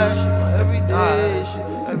night shit, every day shit,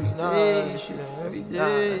 every night shit, every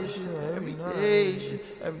day shit, every day shit,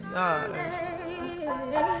 every night.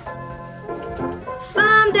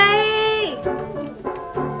 Someday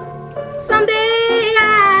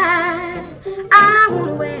I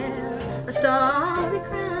wanna wear a starry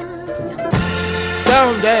crown.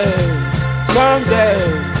 Someday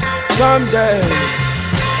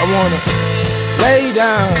I wanna lay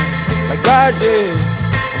down like God did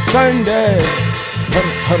on Sunday.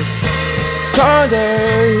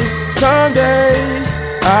 Some days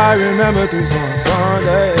I remember 3 songs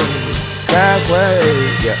Sundays. That way,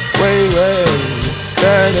 yeah, way,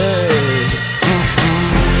 that day.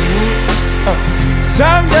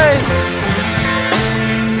 Someday,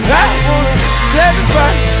 I wanna tell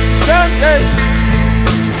everybody. Someday,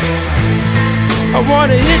 I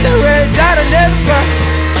wanna hit the red dot and everybody.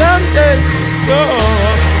 Someday,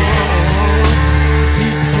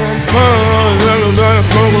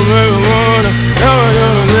 smoke marijuana.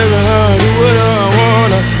 Never do what I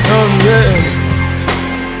wanna. Someday.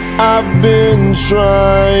 I've been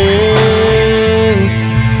trying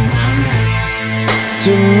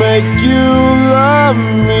to make you love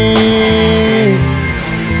me,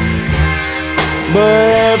 but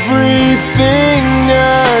everything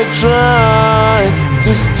I try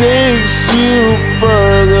just takes you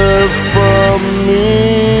further from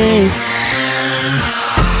me.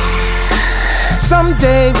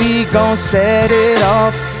 Someday we gon' set it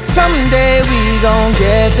off. Someday we gon'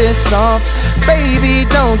 get this off. Baby,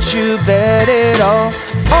 don't you bet it all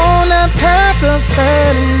on that path of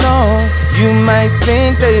fentanyl. You might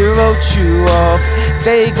think they wrote you off.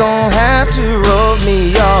 They gon' have to wrote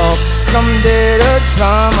me off. Someday the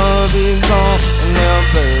drama be gone and they'll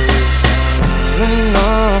play this song.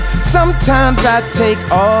 Sometimes I take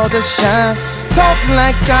all the shine, talk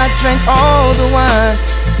like I drank all the wine.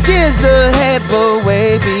 Years ahead but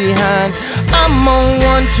way behind. I'm on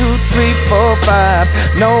 1, 2, 3, 4, 5.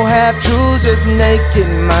 No half-truths, just naked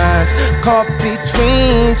minds. Caught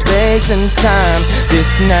between space and time.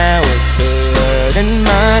 This now with the word in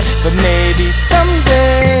mind. But maybe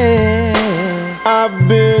someday I've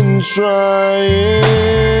been trying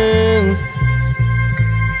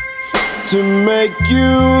to make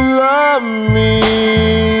you love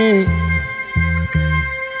me,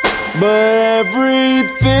 but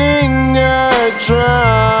everything I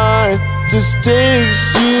try just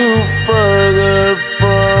takes you further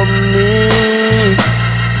from me.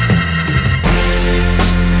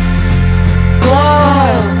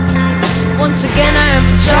 Whoa, once again I am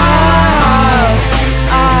a child.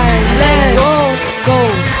 I let go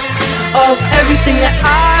of everything that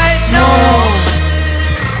I know.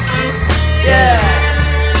 Yeah,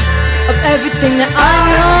 of everything that I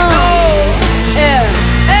know. Yeah.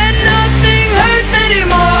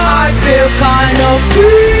 I feel kind of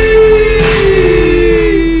free.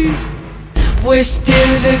 We're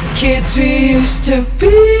still the kids we used to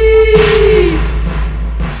be.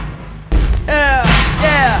 Yeah,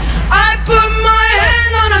 yeah. I put my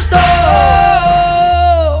hand on a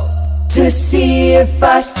stove to see if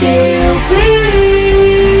I still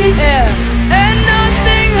bleed. Yeah, and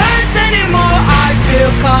nothing hurts anymore. I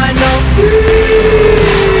feel kind of free.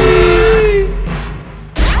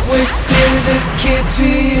 We're still the kids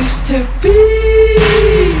we used to be.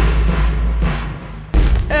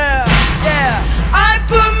 Yeah, yeah. I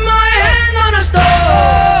put my hand on a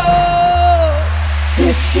stove to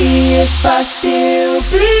see if I still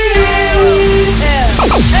bleed. Yeah,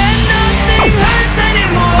 and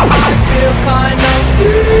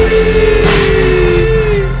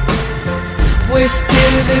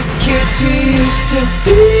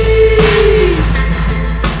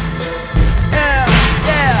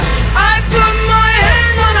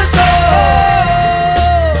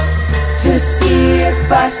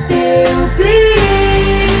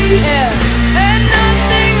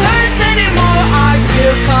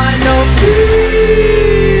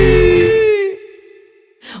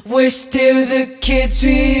still the kids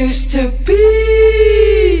we used to be.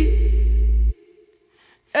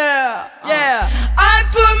 Yeah, yeah. I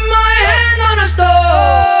put my hand on a stove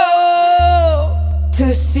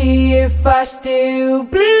to see if I still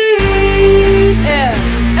bleed. Yeah,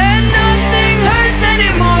 and nothing hurts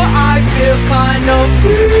anymore. I feel kind of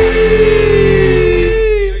free.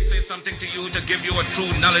 I say something to you to give you a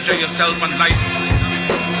true knowledge of yourself and life.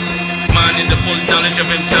 Man in the full knowledge of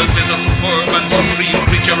himself is a superb and supreme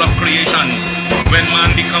creature of creation. When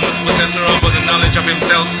man becomes possessor of the knowledge of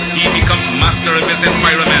himself, he becomes master of his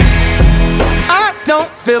environment. I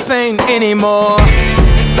don't feel pain anymore.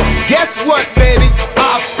 Guess what, baby?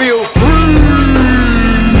 I feel free.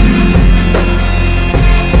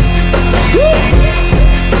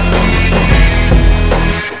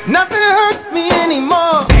 Nothing hurts me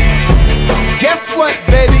anymore. Guess what,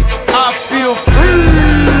 baby? I feel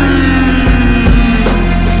free.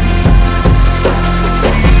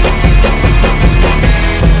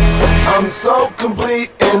 I'm so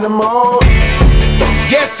complete in the mode.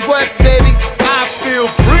 Guess what, baby? I feel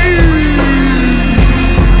free.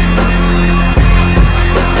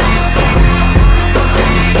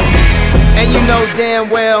 And you know damn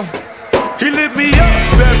well, he lit me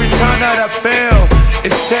up every time that I fell.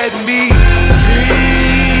 It set me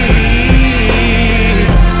free.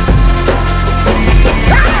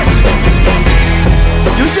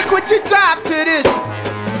 You should quit your job to this.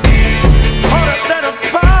 Hold up, let them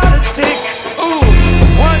politic. Ooh,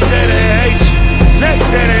 one day they hate you, next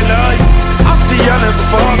day they love you. I'm still yelling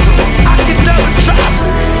fuck them. I can never trust me.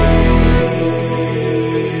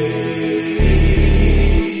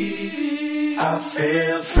 I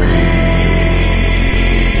feel free.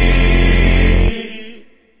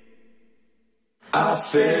 I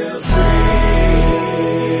feel free.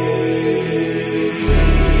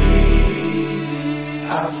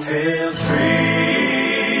 I feel free.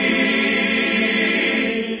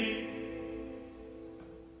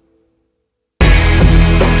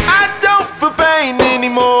 I don't feel pain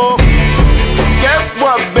anymore. Guess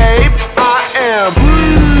what, babe? I am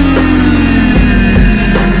free.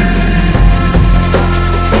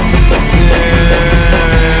 Yeah,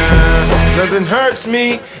 nothing hurts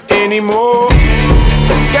me anymore.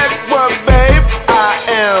 Guess what, babe? I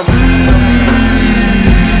am free.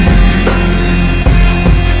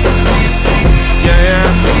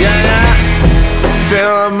 Yeah.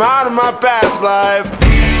 Feel I'm out of my past life.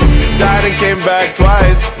 Died and came back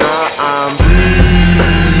twice. Now I'm free.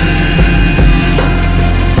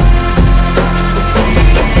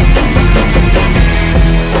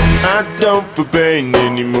 I don't feel pain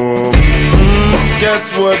anymore.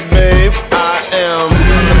 Guess what, babe? I am free.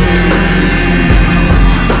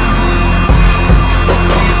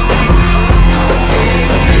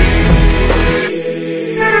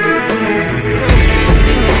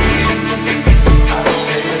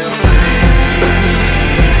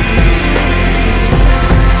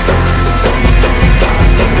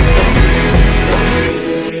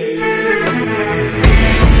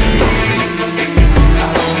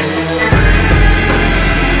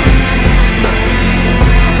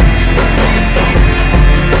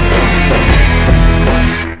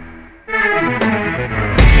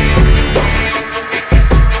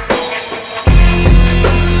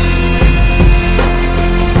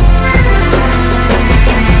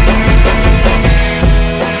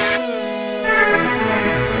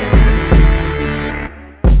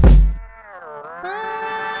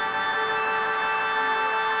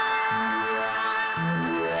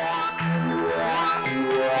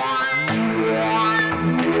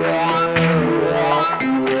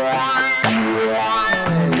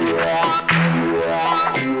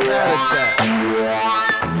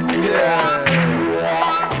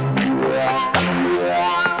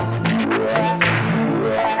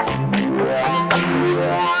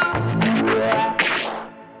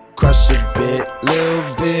 Crush a bit,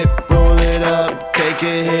 little bit, roll it up, take a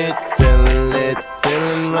hit, feeling lit,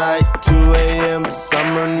 feeling right, 2 a.m.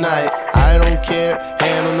 summer night, I don't care,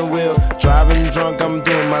 hand on the wheel, driving drunk, I'm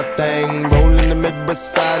doing my thing, rolling the mid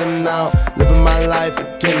beside and now, living my life,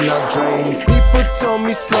 getting our dreams. People told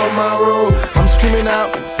me slow my roll, I'm screaming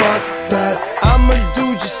out, fuck that, I'ma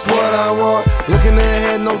do just what I want, looking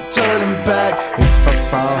ahead, no turning back. If I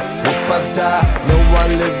fall, if I die, know I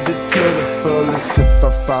lived it to the fullest. If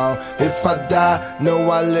I fall, if I die, know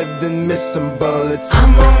I lived and missed some bullets.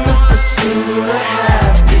 I'm on the pursuit of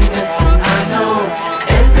happiness, and I know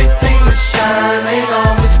everything that shine ain't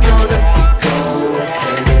always gonna be gold.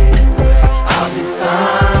 Hey, I'll be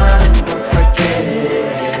fine once I get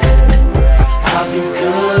it. I'll be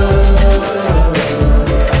good.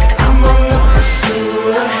 I'm on the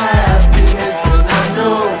pursuit of happiness, and I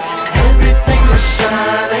know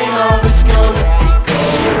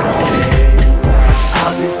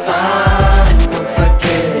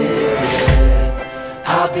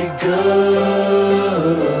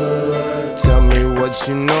what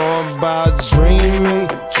you know about dreaming,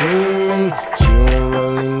 dreaming. You don't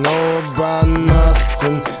really know about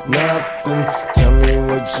nothing, nothing. Tell me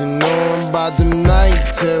what you know about the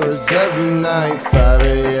night terrors every night. 5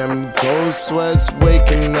 a.m. cold sweats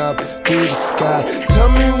waking up to the sky. Tell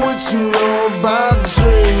me what you know about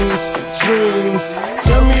dreams, dreams.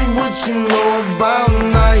 Tell me what you know about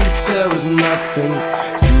night terrors, nothing.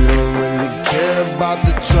 You don't really care about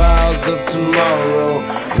the trials of tomorrow.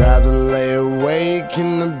 Rather lay awake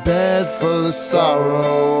in the bed full of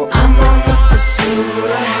sorrow. I'm on the pursuit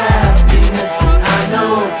of happiness, and I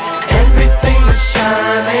know everything that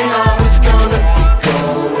shine ain't always gonna be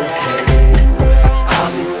gold. Hey,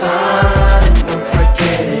 I'll be fine once I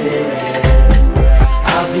get it.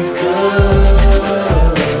 I'll be good.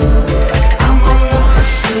 I'm on the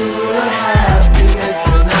pursuit of happiness,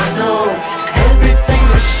 and I know everything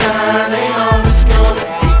that shine ain't always gonna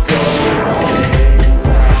be gold. Hey,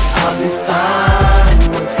 I'll be fine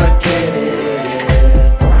once I get it.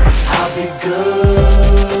 I'll be good.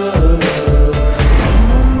 I'm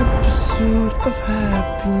on the pursuit of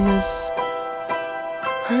happiness.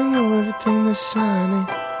 I know everything that's shining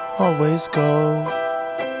always gold.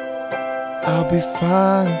 I'll be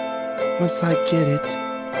fine once I get it.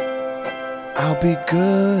 I'll be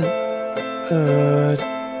good.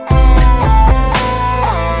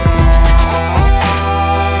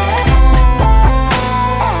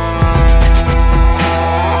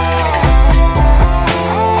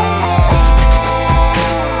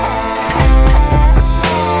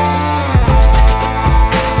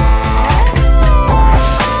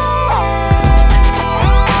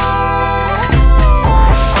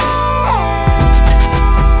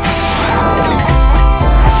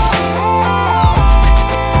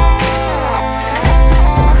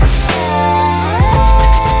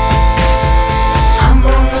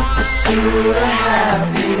 Pursuit of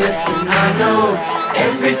happiness, and I know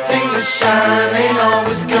everything that shine ain't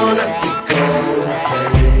always gonna be gold.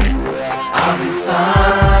 Hey, I'll be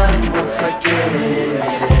fine once I get it.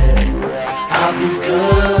 I'll be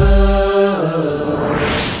good.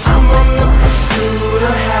 I'm on the pursuit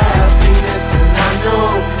of happiness, and I know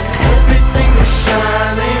everything that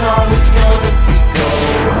shine ain't always gonna be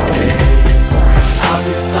gold. Hey, I'll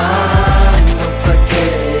be fine once I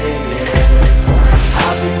get it.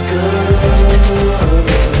 I'll be good.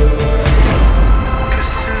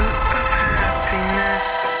 Pursuit of happiness,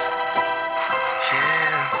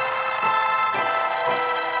 yeah.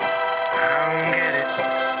 I don't get it.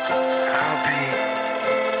 I'll be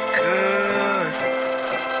good.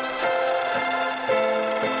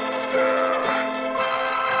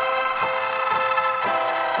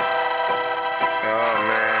 Oh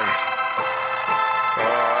man.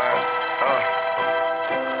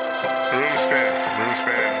 Room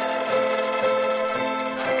spin.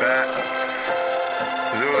 That.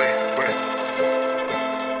 Zuli, wait.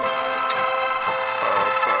 Oh,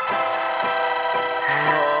 fuck.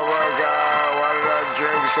 Oh my God, why did I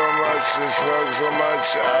drink so much and smoke so much?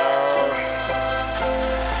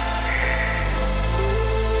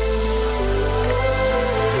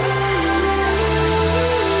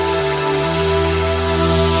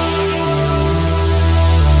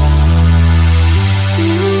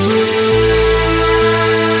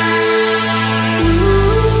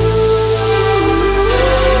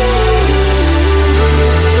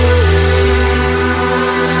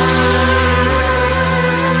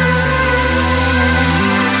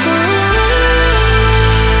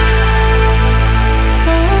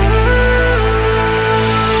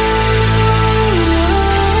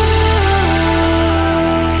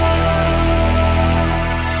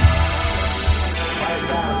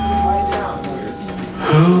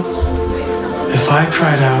 Who, if I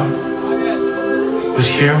cried out, would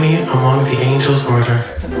hear me among the angels' order,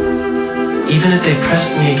 even if they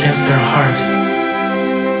pressed me against their heart,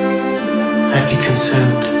 I'd be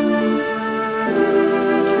consumed.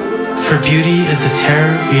 For beauty is the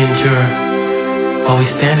terror we endure, while we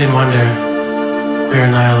stand in wonder, we are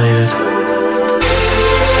annihilated.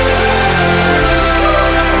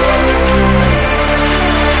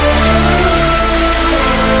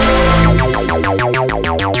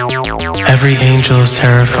 Every angel is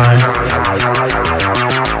terrified.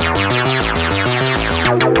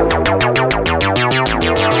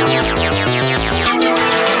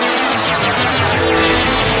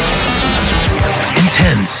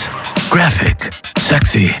 Intense, graphic,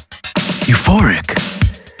 sexy, euphoric,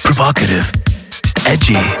 provocative,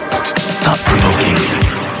 edgy, thought-provoking,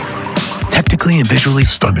 technically and visually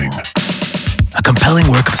stunning. A compelling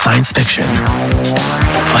work of science fiction.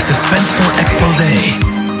 A suspenseful expose.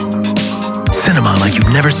 Cinema like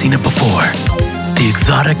you've never seen it before. the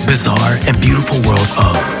exotic, bizarre, and beautiful world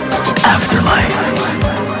of Afterlife.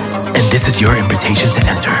 And this is your invitation to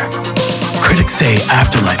enter. Critics say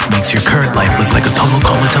Afterlife makes your current life look like a total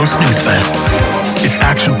comatose snooze fest. It's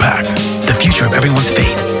action-packed, the future of everyone's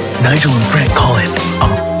fate. Nigel and Frank call it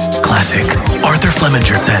classic. Arthur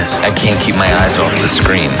Flemminger says, I can't keep my eyes off the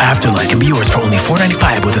screen. Afterlife can be yours for only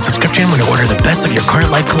 $4.95 with a subscription when you order the best of your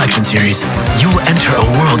current life collection series. You will enter a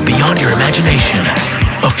world beyond your imagination,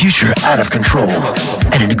 a future out of control,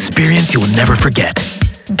 and an experience you will never forget.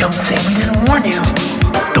 Don't say we didn't warn you.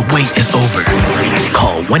 The wait is over.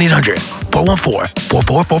 Call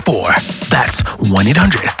 1-800-414-4444. That's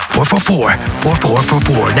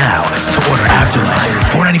 1-800-444-4444 now to order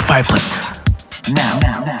Afterlife. $4.95 plus. Now.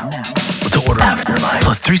 To order Afterlife.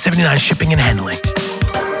 Plus $3.79 shipping and handling.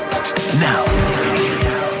 Now.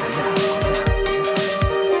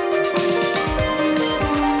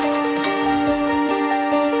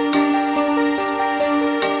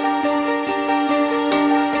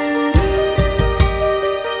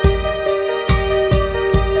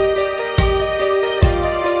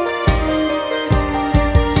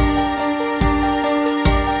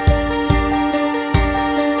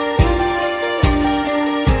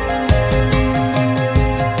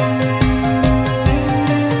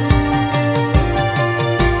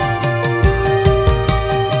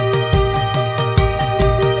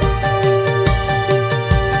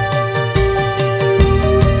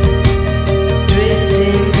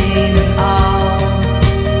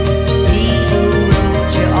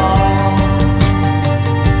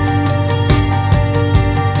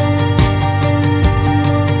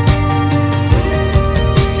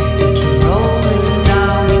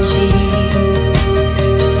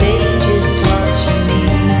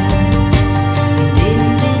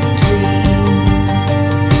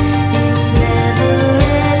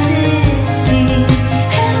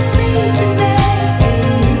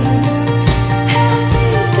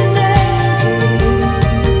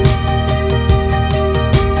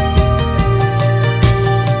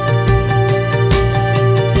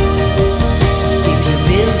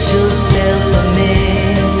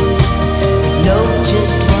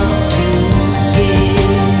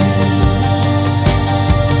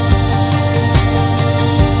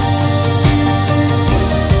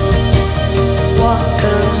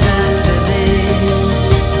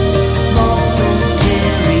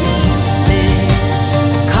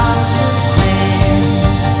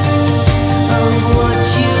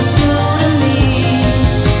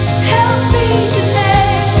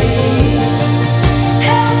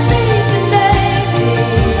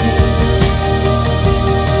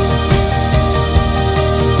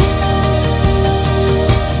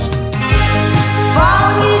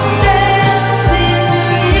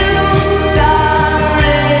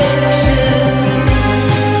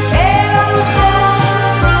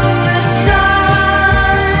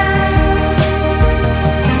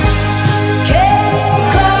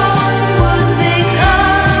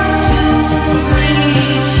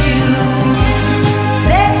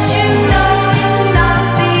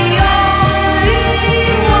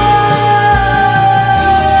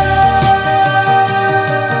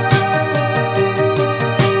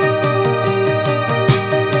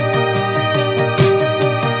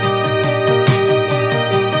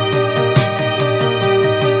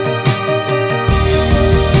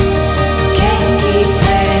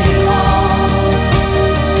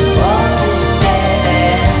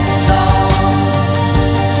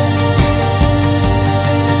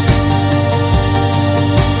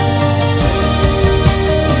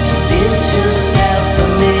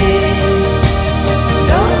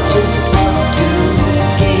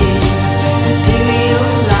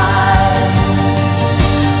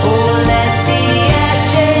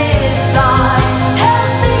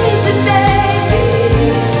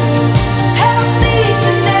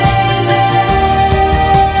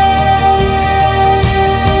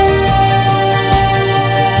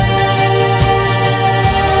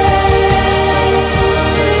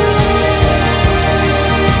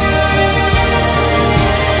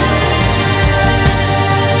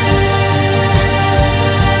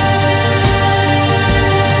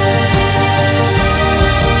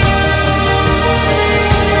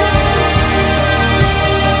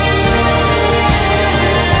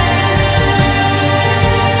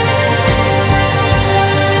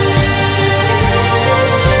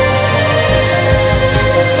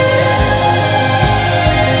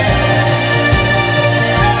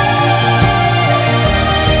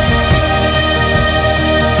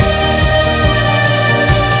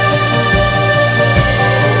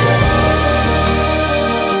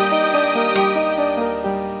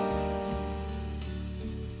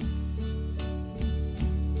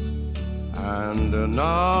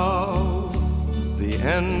 now the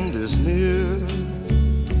end is near,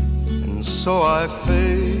 and so I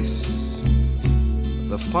face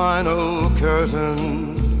the final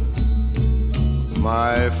curtain.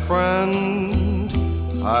 My friend,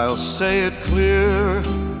 I'll say it clear,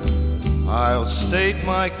 I'll state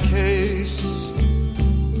my case,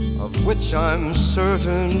 of which I'm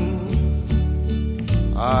certain.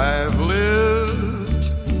 I've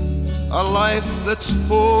lived a life that's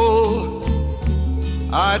full.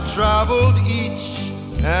 I traveled each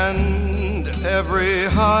and every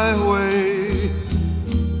highway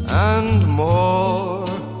and more,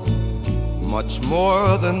 much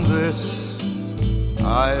more than this.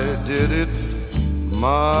 I did it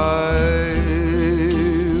my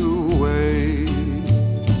way.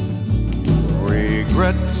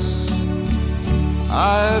 Regrets,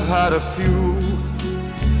 I've had a few,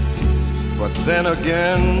 but then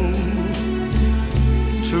again,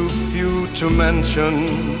 too few to mention.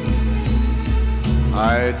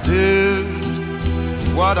 I did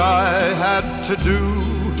what I had to do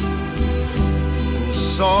and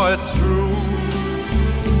saw it through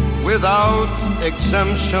without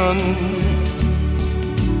exemption.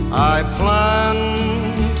 I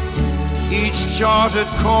planned each charted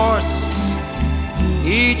course,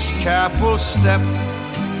 each careful step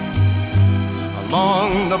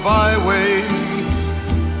along the byway,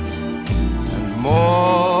 and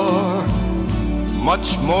more,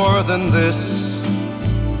 much more than this,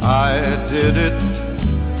 I did it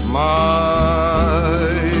my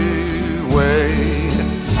way.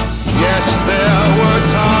 Yes, there were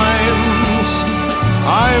times,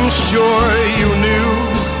 I'm sure you knew,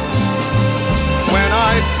 when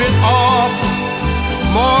I bit off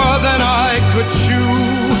more than I could chew.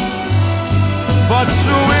 But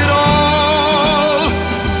through it all,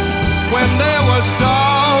 when there was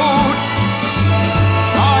doubt,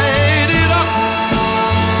 I ate it up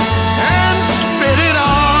and spit it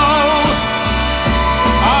out.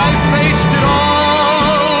 I faced it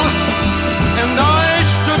all, and I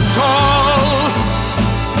stood tall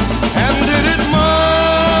and did it my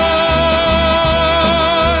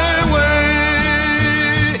way.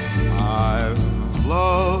 I've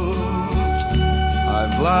loved,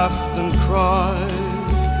 I've laughed and cried,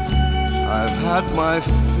 I've had my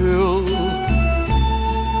fill,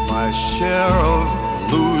 my share of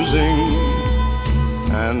losing,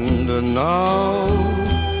 and now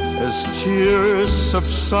as tears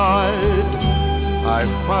subside, I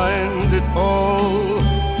find it all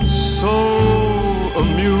so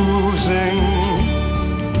amusing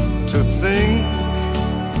to think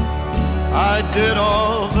I did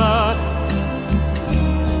all that,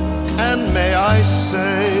 and may I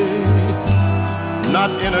say,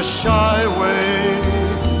 not in a shy way.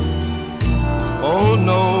 Oh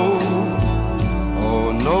no,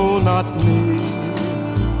 not me.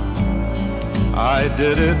 I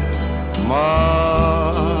did it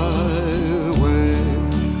my way.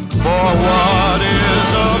 For what is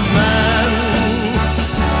a man?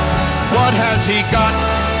 What has he got,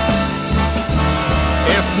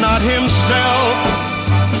 if not himself?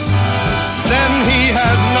 Then he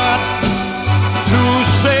has not to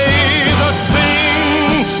say the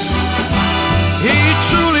things he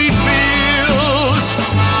truly feels,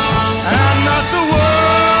 and not the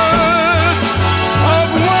words of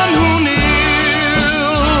one who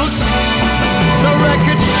kneels. The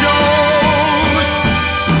record shows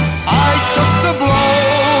I took the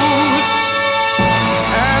blows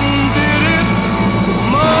and did it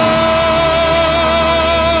my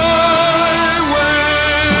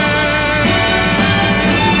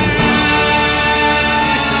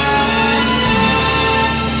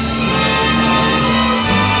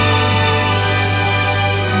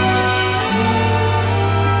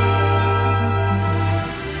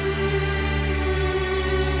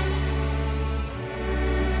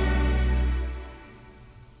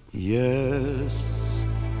Yes,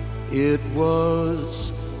 it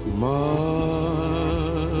was my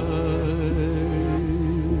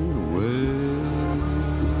way.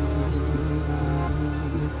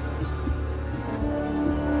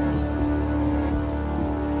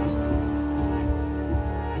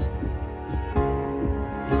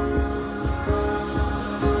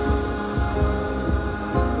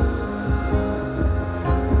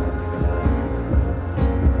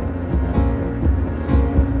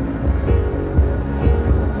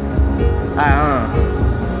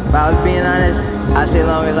 If I was being honest, I say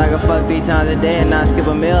long as I can fuck 3 times a day and not skip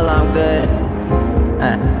a meal, I'm good.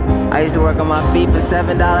 I used to work on my feet for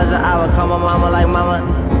 $7 an hour. Call my mama like, mama,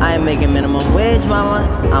 I ain't making minimum wage, mama.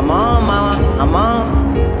 I'm on, mama, I'm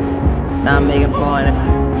on. Now I'm making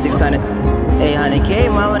 400, 600, 800K,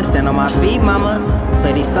 mama, to stand on my feet, mama.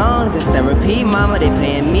 Play these songs, it's therapy, mama. They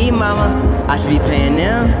paying me, mama. I should be paying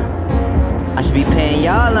them. I should be paying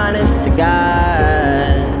y'all, honest to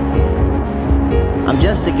God. I'm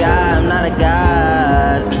just a guy, I'm not a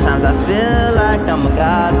god. Sometimes I feel like I'm a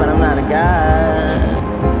god, but I'm not a god.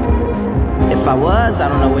 If I was, I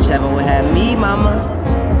don't know which heaven would have me, mama.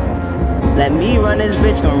 Let me run this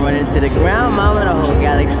bitch, don't run into the ground, mama. The whole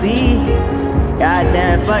galaxy.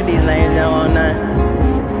 Goddamn, fuck these lanes, they don't want none.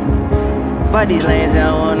 Fuck these lanes, they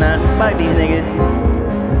don't want none. Fuck these niggas.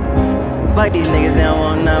 Fuck these niggas, they don't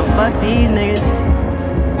want none. Fuck these niggas.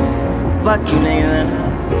 Fuck you niggas.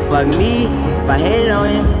 Fuck me, if I hated on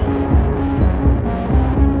you.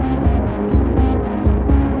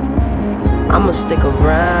 I'ma stick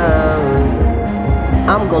around.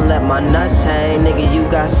 I'm gon' let my nuts hang. Nigga, you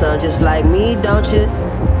got some just like me, don't you?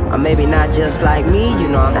 Or maybe not just like me, you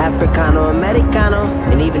know I'm Africano, Americano.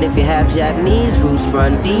 And even if you have Japanese roots,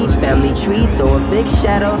 run deep, family tree, throw a big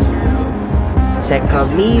shadow. Tech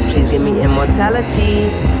company, please give me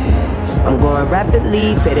immortality. I'm going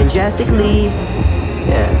rapidly, fading drastically.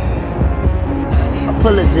 Yeah. I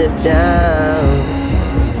pull a zip down.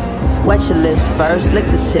 Wet your lips first, lick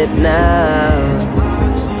the tip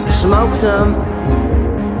now. Smoke some.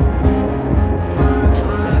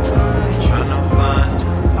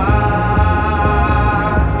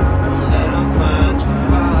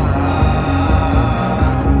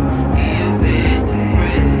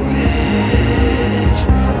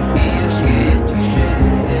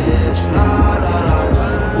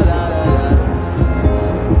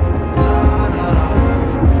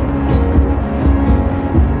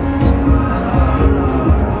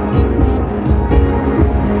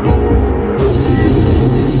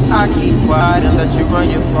 And let you run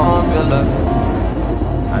your phone bill up.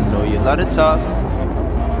 I know you love to talk.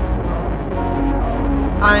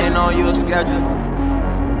 I ain't on your schedule.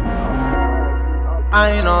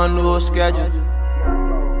 I ain't on no schedule.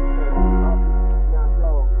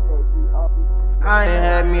 I ain't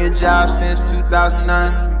had me a job since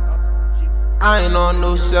 2009. I ain't on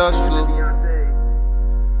no sales floor.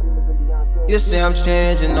 You say I'm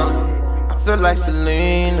changing up. I feel like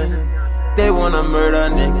Selena. They wanna murder a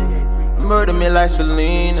nigga. Murder me like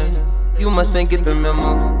Selena. You must ain't get the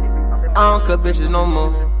memo. I don't cut bitches no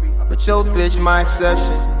more, but your bitch my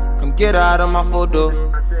exception. Come get her out of my photo.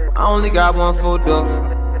 I only got one photo.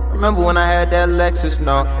 Remember when I had that Lexus?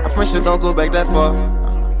 No, our friendship don't go back that far.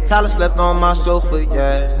 Tyler slept on my sofa,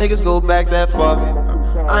 yeah. Niggas go back that far.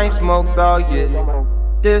 I ain't smoked all yet.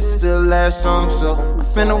 This still last song, so I'm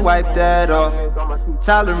finna wipe that off.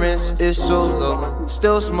 Tolerance is so low.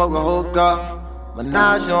 Still smoke a whole god.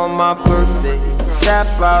 Menage on my birthday. Tap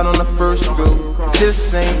out on the first stroke.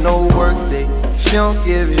 This ain't no work day. She don't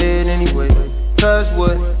give head anyway. Cause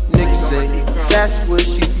what niggas say, that's what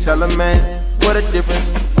she tell a man. What a difference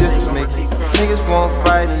this makes. Niggas won't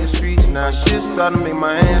fight in the streets now. Shit starting to make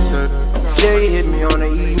my hands hurt. Jay hit me on the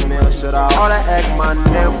email. Should I all that act my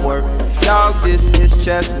network? Dog, this is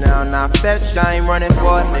chess now. Now fetch, I ain't running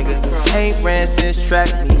for a nigga. Ain't ran since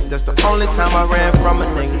track meets. That's the only time I ran from a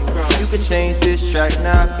nigga. You could change this track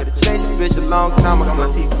now. Could've changed this bitch a long time ago.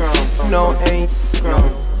 No, ain't,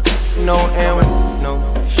 no, and no.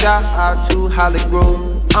 Shout out to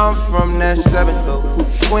Hollywood. I'm from that 7th though.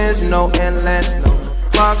 Twins, no, and Lance, no.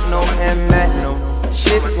 Mark, no, and Matt, no.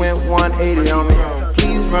 Shit went 180 on me.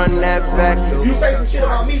 Please run that back though. You say some shit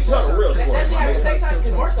about me, tell the real story. That shit happened the same time.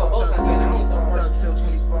 It works on both sides.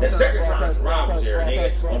 The second time, Jerron was there,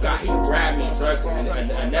 nigga. Oh God, he grabbed me and drugged me,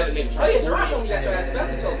 and another nigga tried to. Oh yeah, Jerron told me that your ass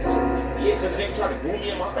best told me. Yeah, because the nigga tried to boom me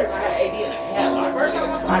in my face. I had AD in a headlock. First time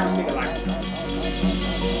I saw, I just nigga like.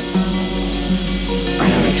 I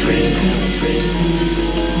had a dream.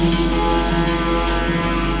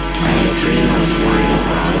 I had a dream I was flying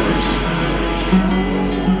over hours.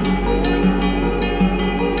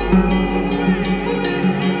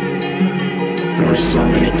 There were so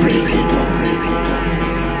many pretty people.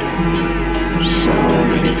 So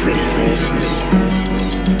many pretty faces.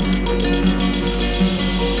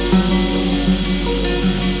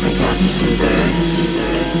 I talked to some birds.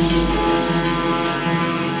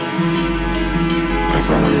 I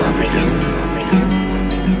fell in love again.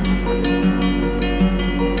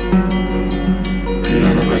 And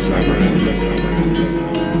none of us ever ended.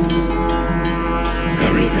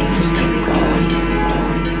 Everything just kept going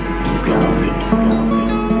and going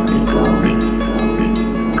and going.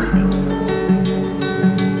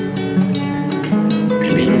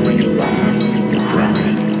 And even when you laughed, you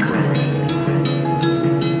cried.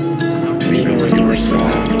 And even when you were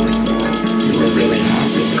sad, you were really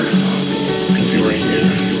happy. Because you were here.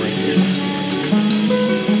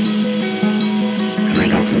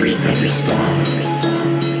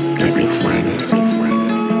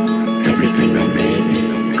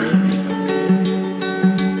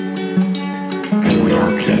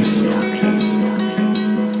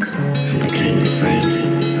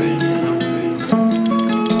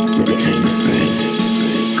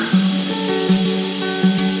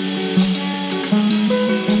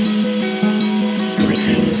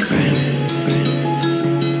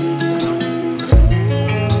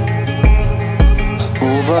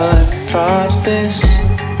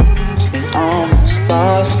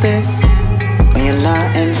 lost it. When you're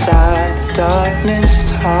not inside the darkness,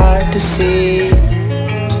 it's hard to see.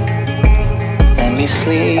 Let me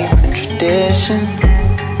sleep in tradition,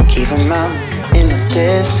 keep them out in the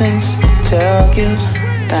distance, to tell you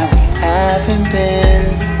that we haven't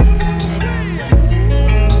been.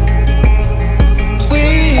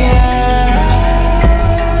 We have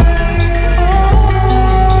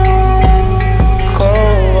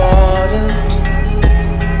cold water.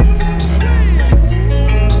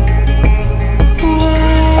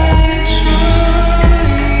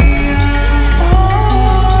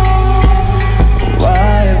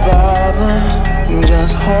 Why bother?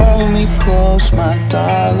 Just hold me close, my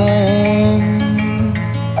darling.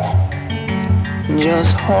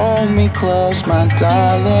 Just hold me close, my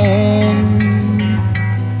darling.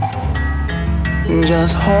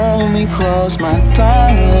 Just hold me close, my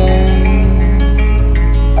darling.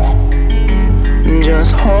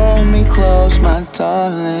 Just hold me close, my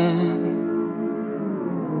darling.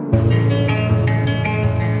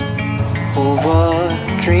 Who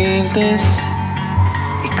would dream this?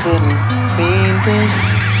 We couldn't mean this.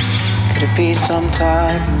 Could it be some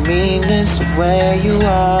type of meanness of where you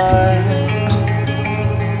are?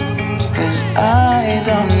 'Cause I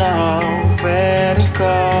don't know where to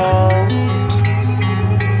go,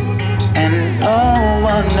 and no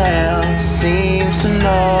one else seems to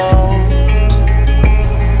know.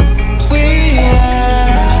 We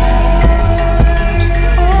have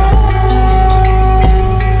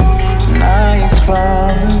nights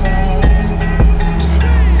falling.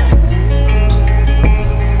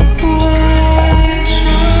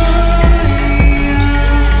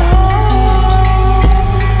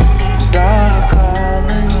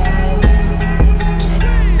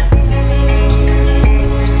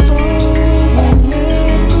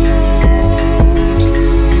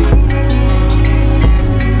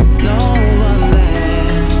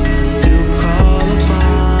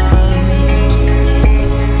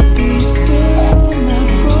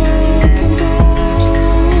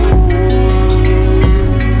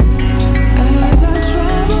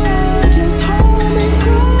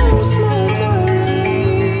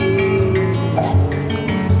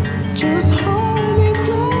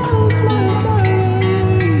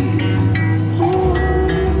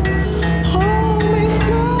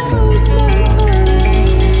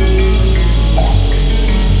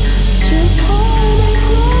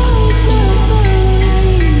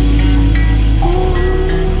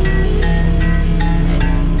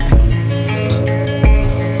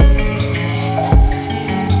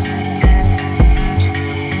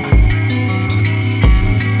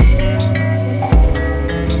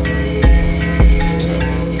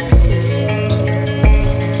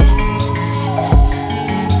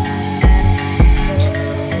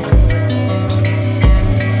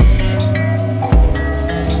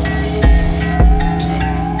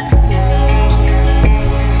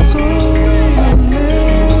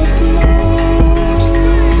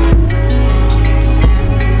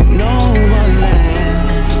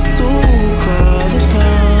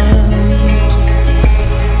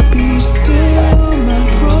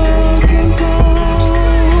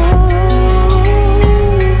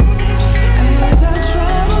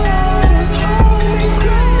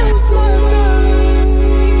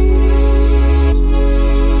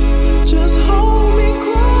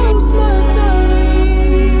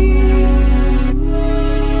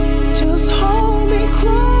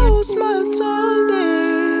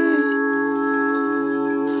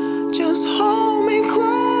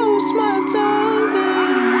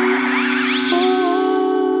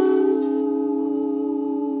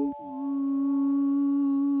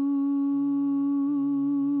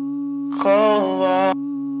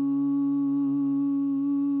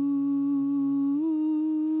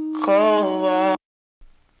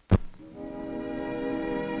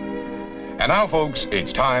 And now, folks,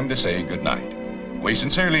 it's time to say goodnight. We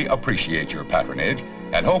sincerely appreciate your patronage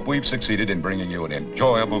and hope we've succeeded in bringing you an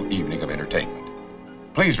enjoyable evening of entertainment.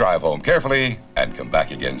 Please drive home carefully and come back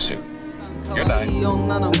again soon. Good night.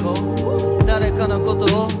 誰かのこと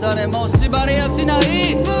を誰も縛れやしな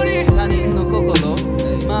い。他人の心、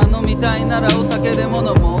まあ飲みたいならお酒でも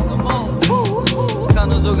飲もう。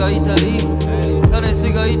彼女がいたり彼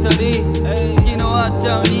氏がいたり、気の合っち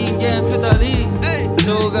ゃう人間二人。し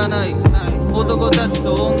ょうがない男たち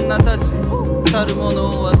と女たち、去る者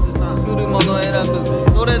を追わず来る者選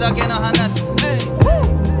ぶ、それだけの話。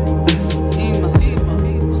今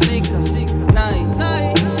しかない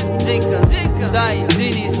時間、大事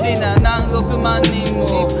にしな。何億万人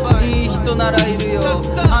もいい人ならいるよ。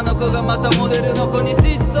あの子がまたモデルの子に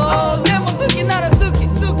嫉妬。でも好きなら好き、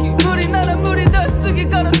無理なら無理だし、次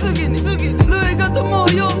から次に類が友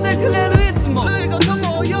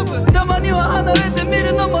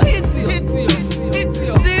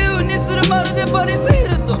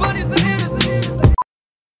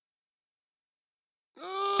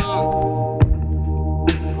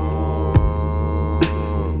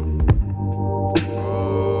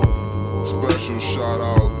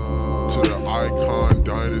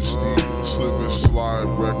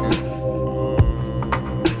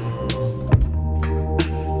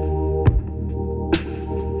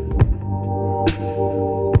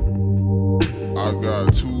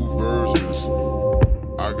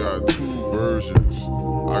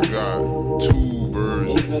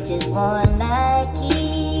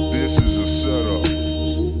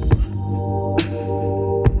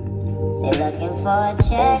a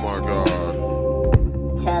check. Oh my God.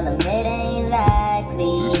 Tell him it ain't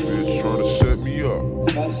likely. This bitch trying to set me up.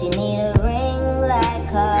 Said she need a ring like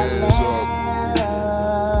Carmelo.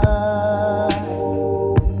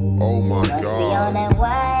 Oh my Must God. be on that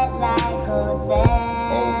white like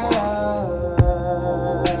Othello.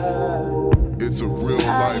 It's a real All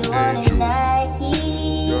life you want is angel.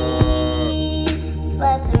 Nikes,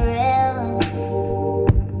 but the real ones,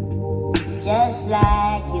 just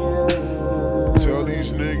like you. Tell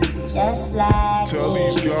these niggas. Just like Tell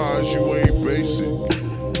these guys you ain't basic.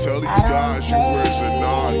 Tell these guys you wear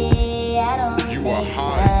Zanati. You are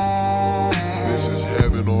high. This is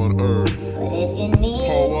heaven on earth. But if you need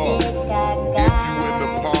Pull up. dick, I got If you in the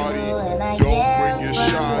party, don't bring your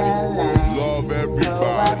shot. Love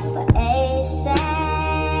everybody.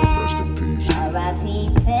 Rest in peace. R.I.P.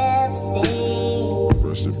 Pimp C.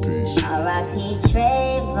 Rest in peace. R.I.P.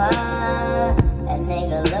 Trayvon. That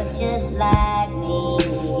nigga look just like me.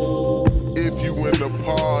 If you in the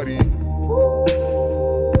party,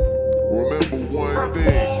 remember one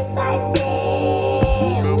thing.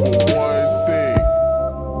 Remember one thing.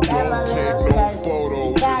 Don't take no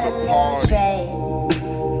photos in the party.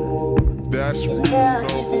 That's rule number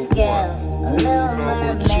one. Rule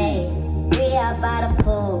number two. We out by the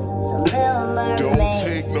pool, some little mermaid. Don't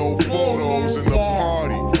take no photos in the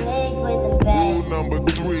party. Rule number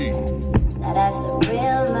three. Now that's a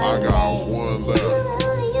real mermaid. I got one left.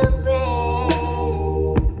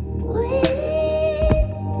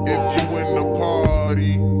 If you in the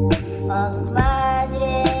party,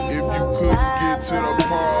 if you couldn't get to the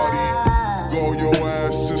party, go your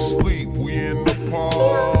ass to sleep. We in the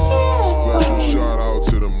party. Special shout out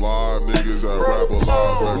to them live niggas that rap a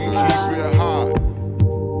live record. Keep it hot.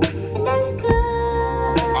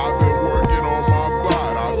 I've been working on my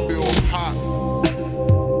body. I feel hot.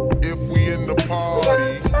 If we in the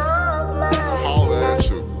party, holla at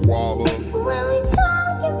your guala. When we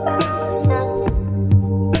talk about something,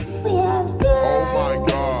 we have good Oh my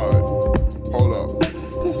God. Hold up.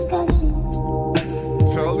 discussion.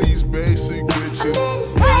 Tell these basic bitches you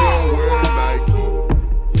don't wear Nike.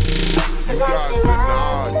 You got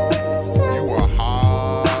Zanati. You a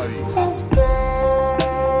hottie. That's good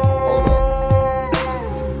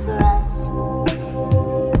for us.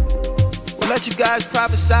 We'll let you guys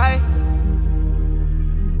prophesy.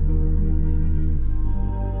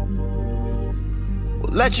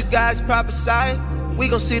 We'll let you guys prophesy. We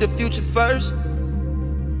gon' see the future first.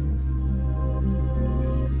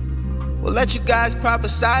 We'll let you guys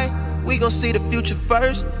prophesy. We gon' see the future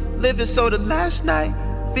first. Living so the last night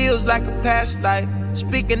feels like a past life.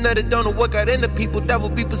 Speaking of the don't know what got into people. Devil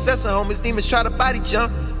be possessing homies. Demons try to body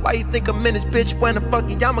jump. Why you think I'm in this bitch wearing a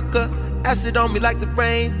fucking yarmulke? Acid on me like the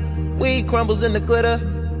rain. Weed crumbles in the glitter.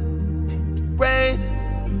 Rain,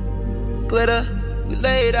 glitter. We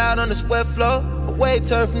laid out on the sweat floor. Away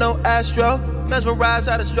turf, no astro. Mesmerized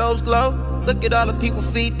how the strobes glow. Look at all the people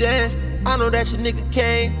feet dance. I know that your nigga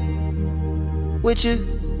came with you,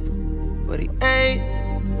 but he ain't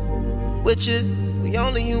with you. We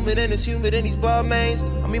only human and it's humid in these bar mains.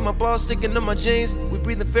 I mean my balls sticking to my jeans. We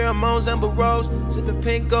breathing pheromones, amber rose, sipping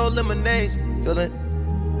pink gold lemonades. Feeling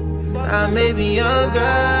I may be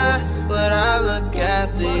younger, but I look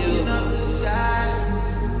after you.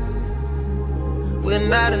 We're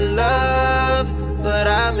not in love, but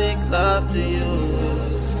I make love to you.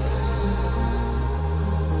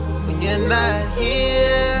 When you're not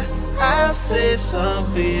here, I'll save some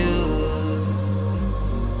for you.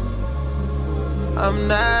 I'm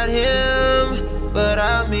not him, but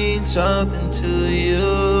I mean something to you.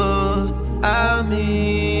 I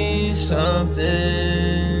mean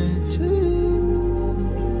something to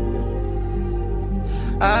you.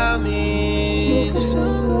 I mean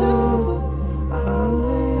something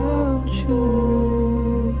about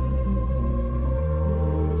you.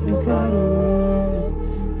 You gotta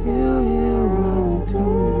wanna hear what we do.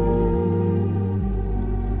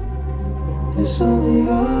 It's only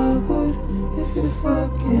awkward if you're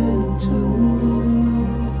fucking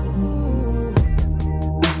too.